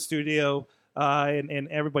from the studio and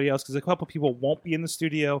everybody else because a couple people won't be in the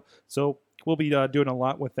studio. So we'll be doing a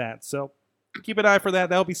lot with that. So keep an eye for that.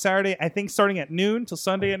 That'll be Saturday. I think starting at noon till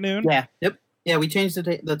Sunday at noon. Yeah. Yep. Yeah, we changed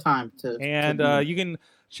the time to. And to you can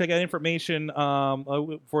check out information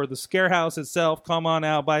for the Scarehouse itself. Come on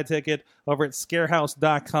out, buy a ticket over at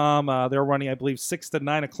scarehouse.com. They're running, I believe, 6 to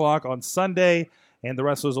 9 o'clock on Sunday, and the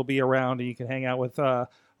wrestlers will be around, and you can hang out with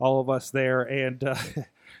all of us there and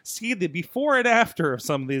see the before and after of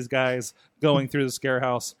some of these guys going through the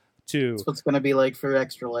Scarehouse too. That's what's going to be like for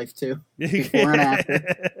Extra Life too. Before and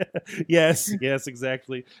after. Yes,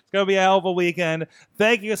 exactly. It's going to be a hell of a weekend.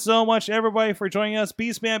 Thank you so much, everybody, for joining us.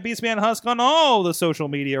 Beastman Husk on all the social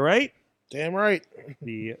media, right? Damn right.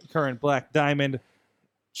 The current Black Diamond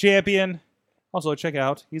champion. Also, check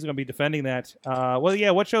out, he's going to be defending that.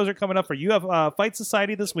 What shows are coming up for you? You have Fight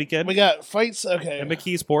Society this weekend We got fights. Okay. at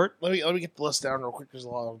McKeesport. Let me get the list down real quick. There's a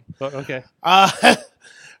lot of them. Oh, okay.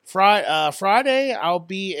 Friday, I'll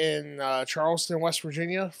be in Charleston, West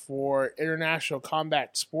Virginia for International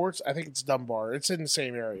Combat Sports. I think it's Dunbar. It's in the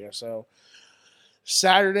same area. So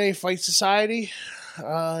Saturday, Fight Society.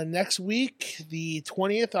 Next week, the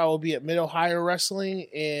 20th, I will be at Mid-Ohio Wrestling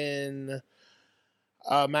in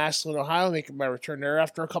Massillon, Ohio, making my return there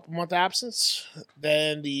after a couple month absence.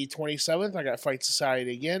 Then the 27th, I got Fight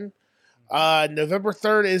Society again. November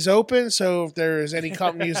 3rd is open, so if there's any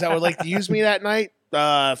companies that would like to use me that night,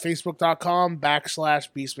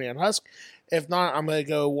 Facebook.com/BeastmanHusk. If not, I'm going to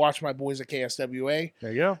go watch my boys at KSWA.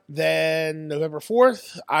 There you go. Then November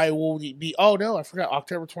 4th, I will be. Oh no, I forgot.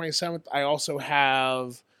 October 27th, I also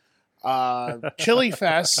have Chili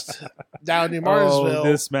Fest down in New Martinsville. Oh,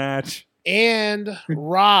 this match. And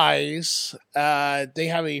Rise. They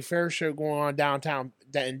have a fair show going on downtown.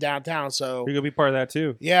 So You're gonna be part of that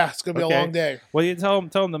too. yeah, it's gonna be Okay. a long day. Well, you tell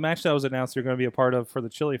them the match that was announced you're going to be a part of for the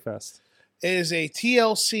Chili Fest. It is a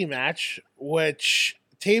TLC match, which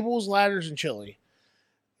tables, ladders, and chili.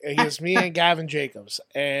 Against me and Gavin Jacobs.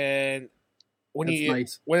 And when That's you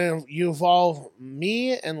nice. when you involve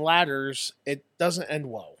me and ladders, it doesn't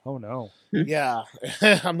end well. Oh no! Yeah,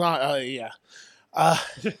 I'm not. Yeah,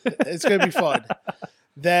 it's gonna be fun.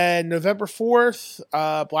 Then November 4th,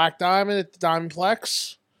 Black Diamond at the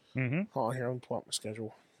Diamondplex. Mm-hmm. Hold on here, let me pull up my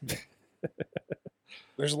schedule.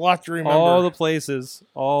 There's a lot to remember. All the places.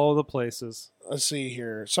 Let's see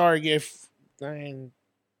here. Sorry, if here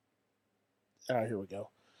we go.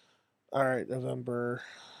 All right, November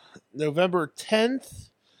 10th.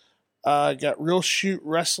 Got Real Shoot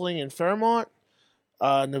Wrestling in Fairmont.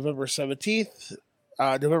 November 17th.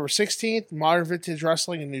 November 16th, Modern Vintage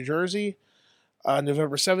Wrestling in New Jersey.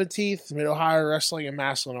 November 17th, Mid Ohio Wrestling in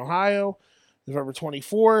Massillon, Ohio. November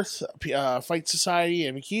 24th, Fight Society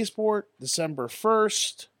in McKeesport. December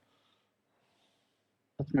 1st.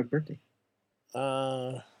 That's my birthday.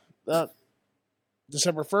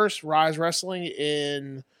 December 1st, Rise Wrestling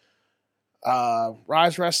in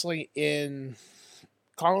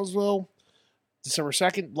Collinsville. December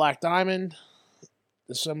 2nd, Black Diamond.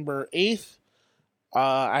 December 8th,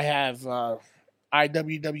 I have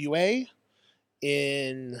IWWA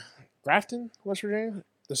in Grafton, West Virginia.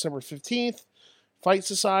 December 15th, Fight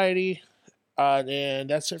Society. And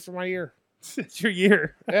that's it for my year. It's your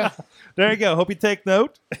year. Yeah. There you go. Hope you take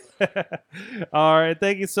note. All right.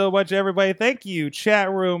 Thank you so much, everybody. Thank you, chat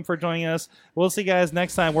room, for joining us. We'll see you guys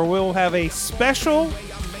next time where we'll have a special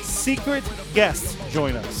secret guest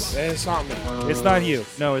join us. It's not me. It's not you.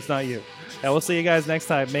 No, it's not you. And we'll see you guys next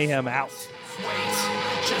time. Mayhem out. Just wait,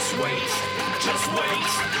 just wait,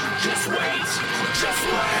 just wait, just wait.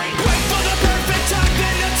 Wait for the perfect time,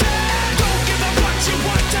 then attack. Don't give up what you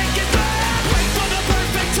want, take it back. Wait for the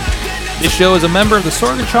perfect time, then attack. This show is a member of the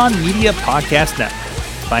Sorgatron Media Podcast Network.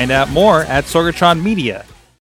 Find out more at sorgatronmedia.com.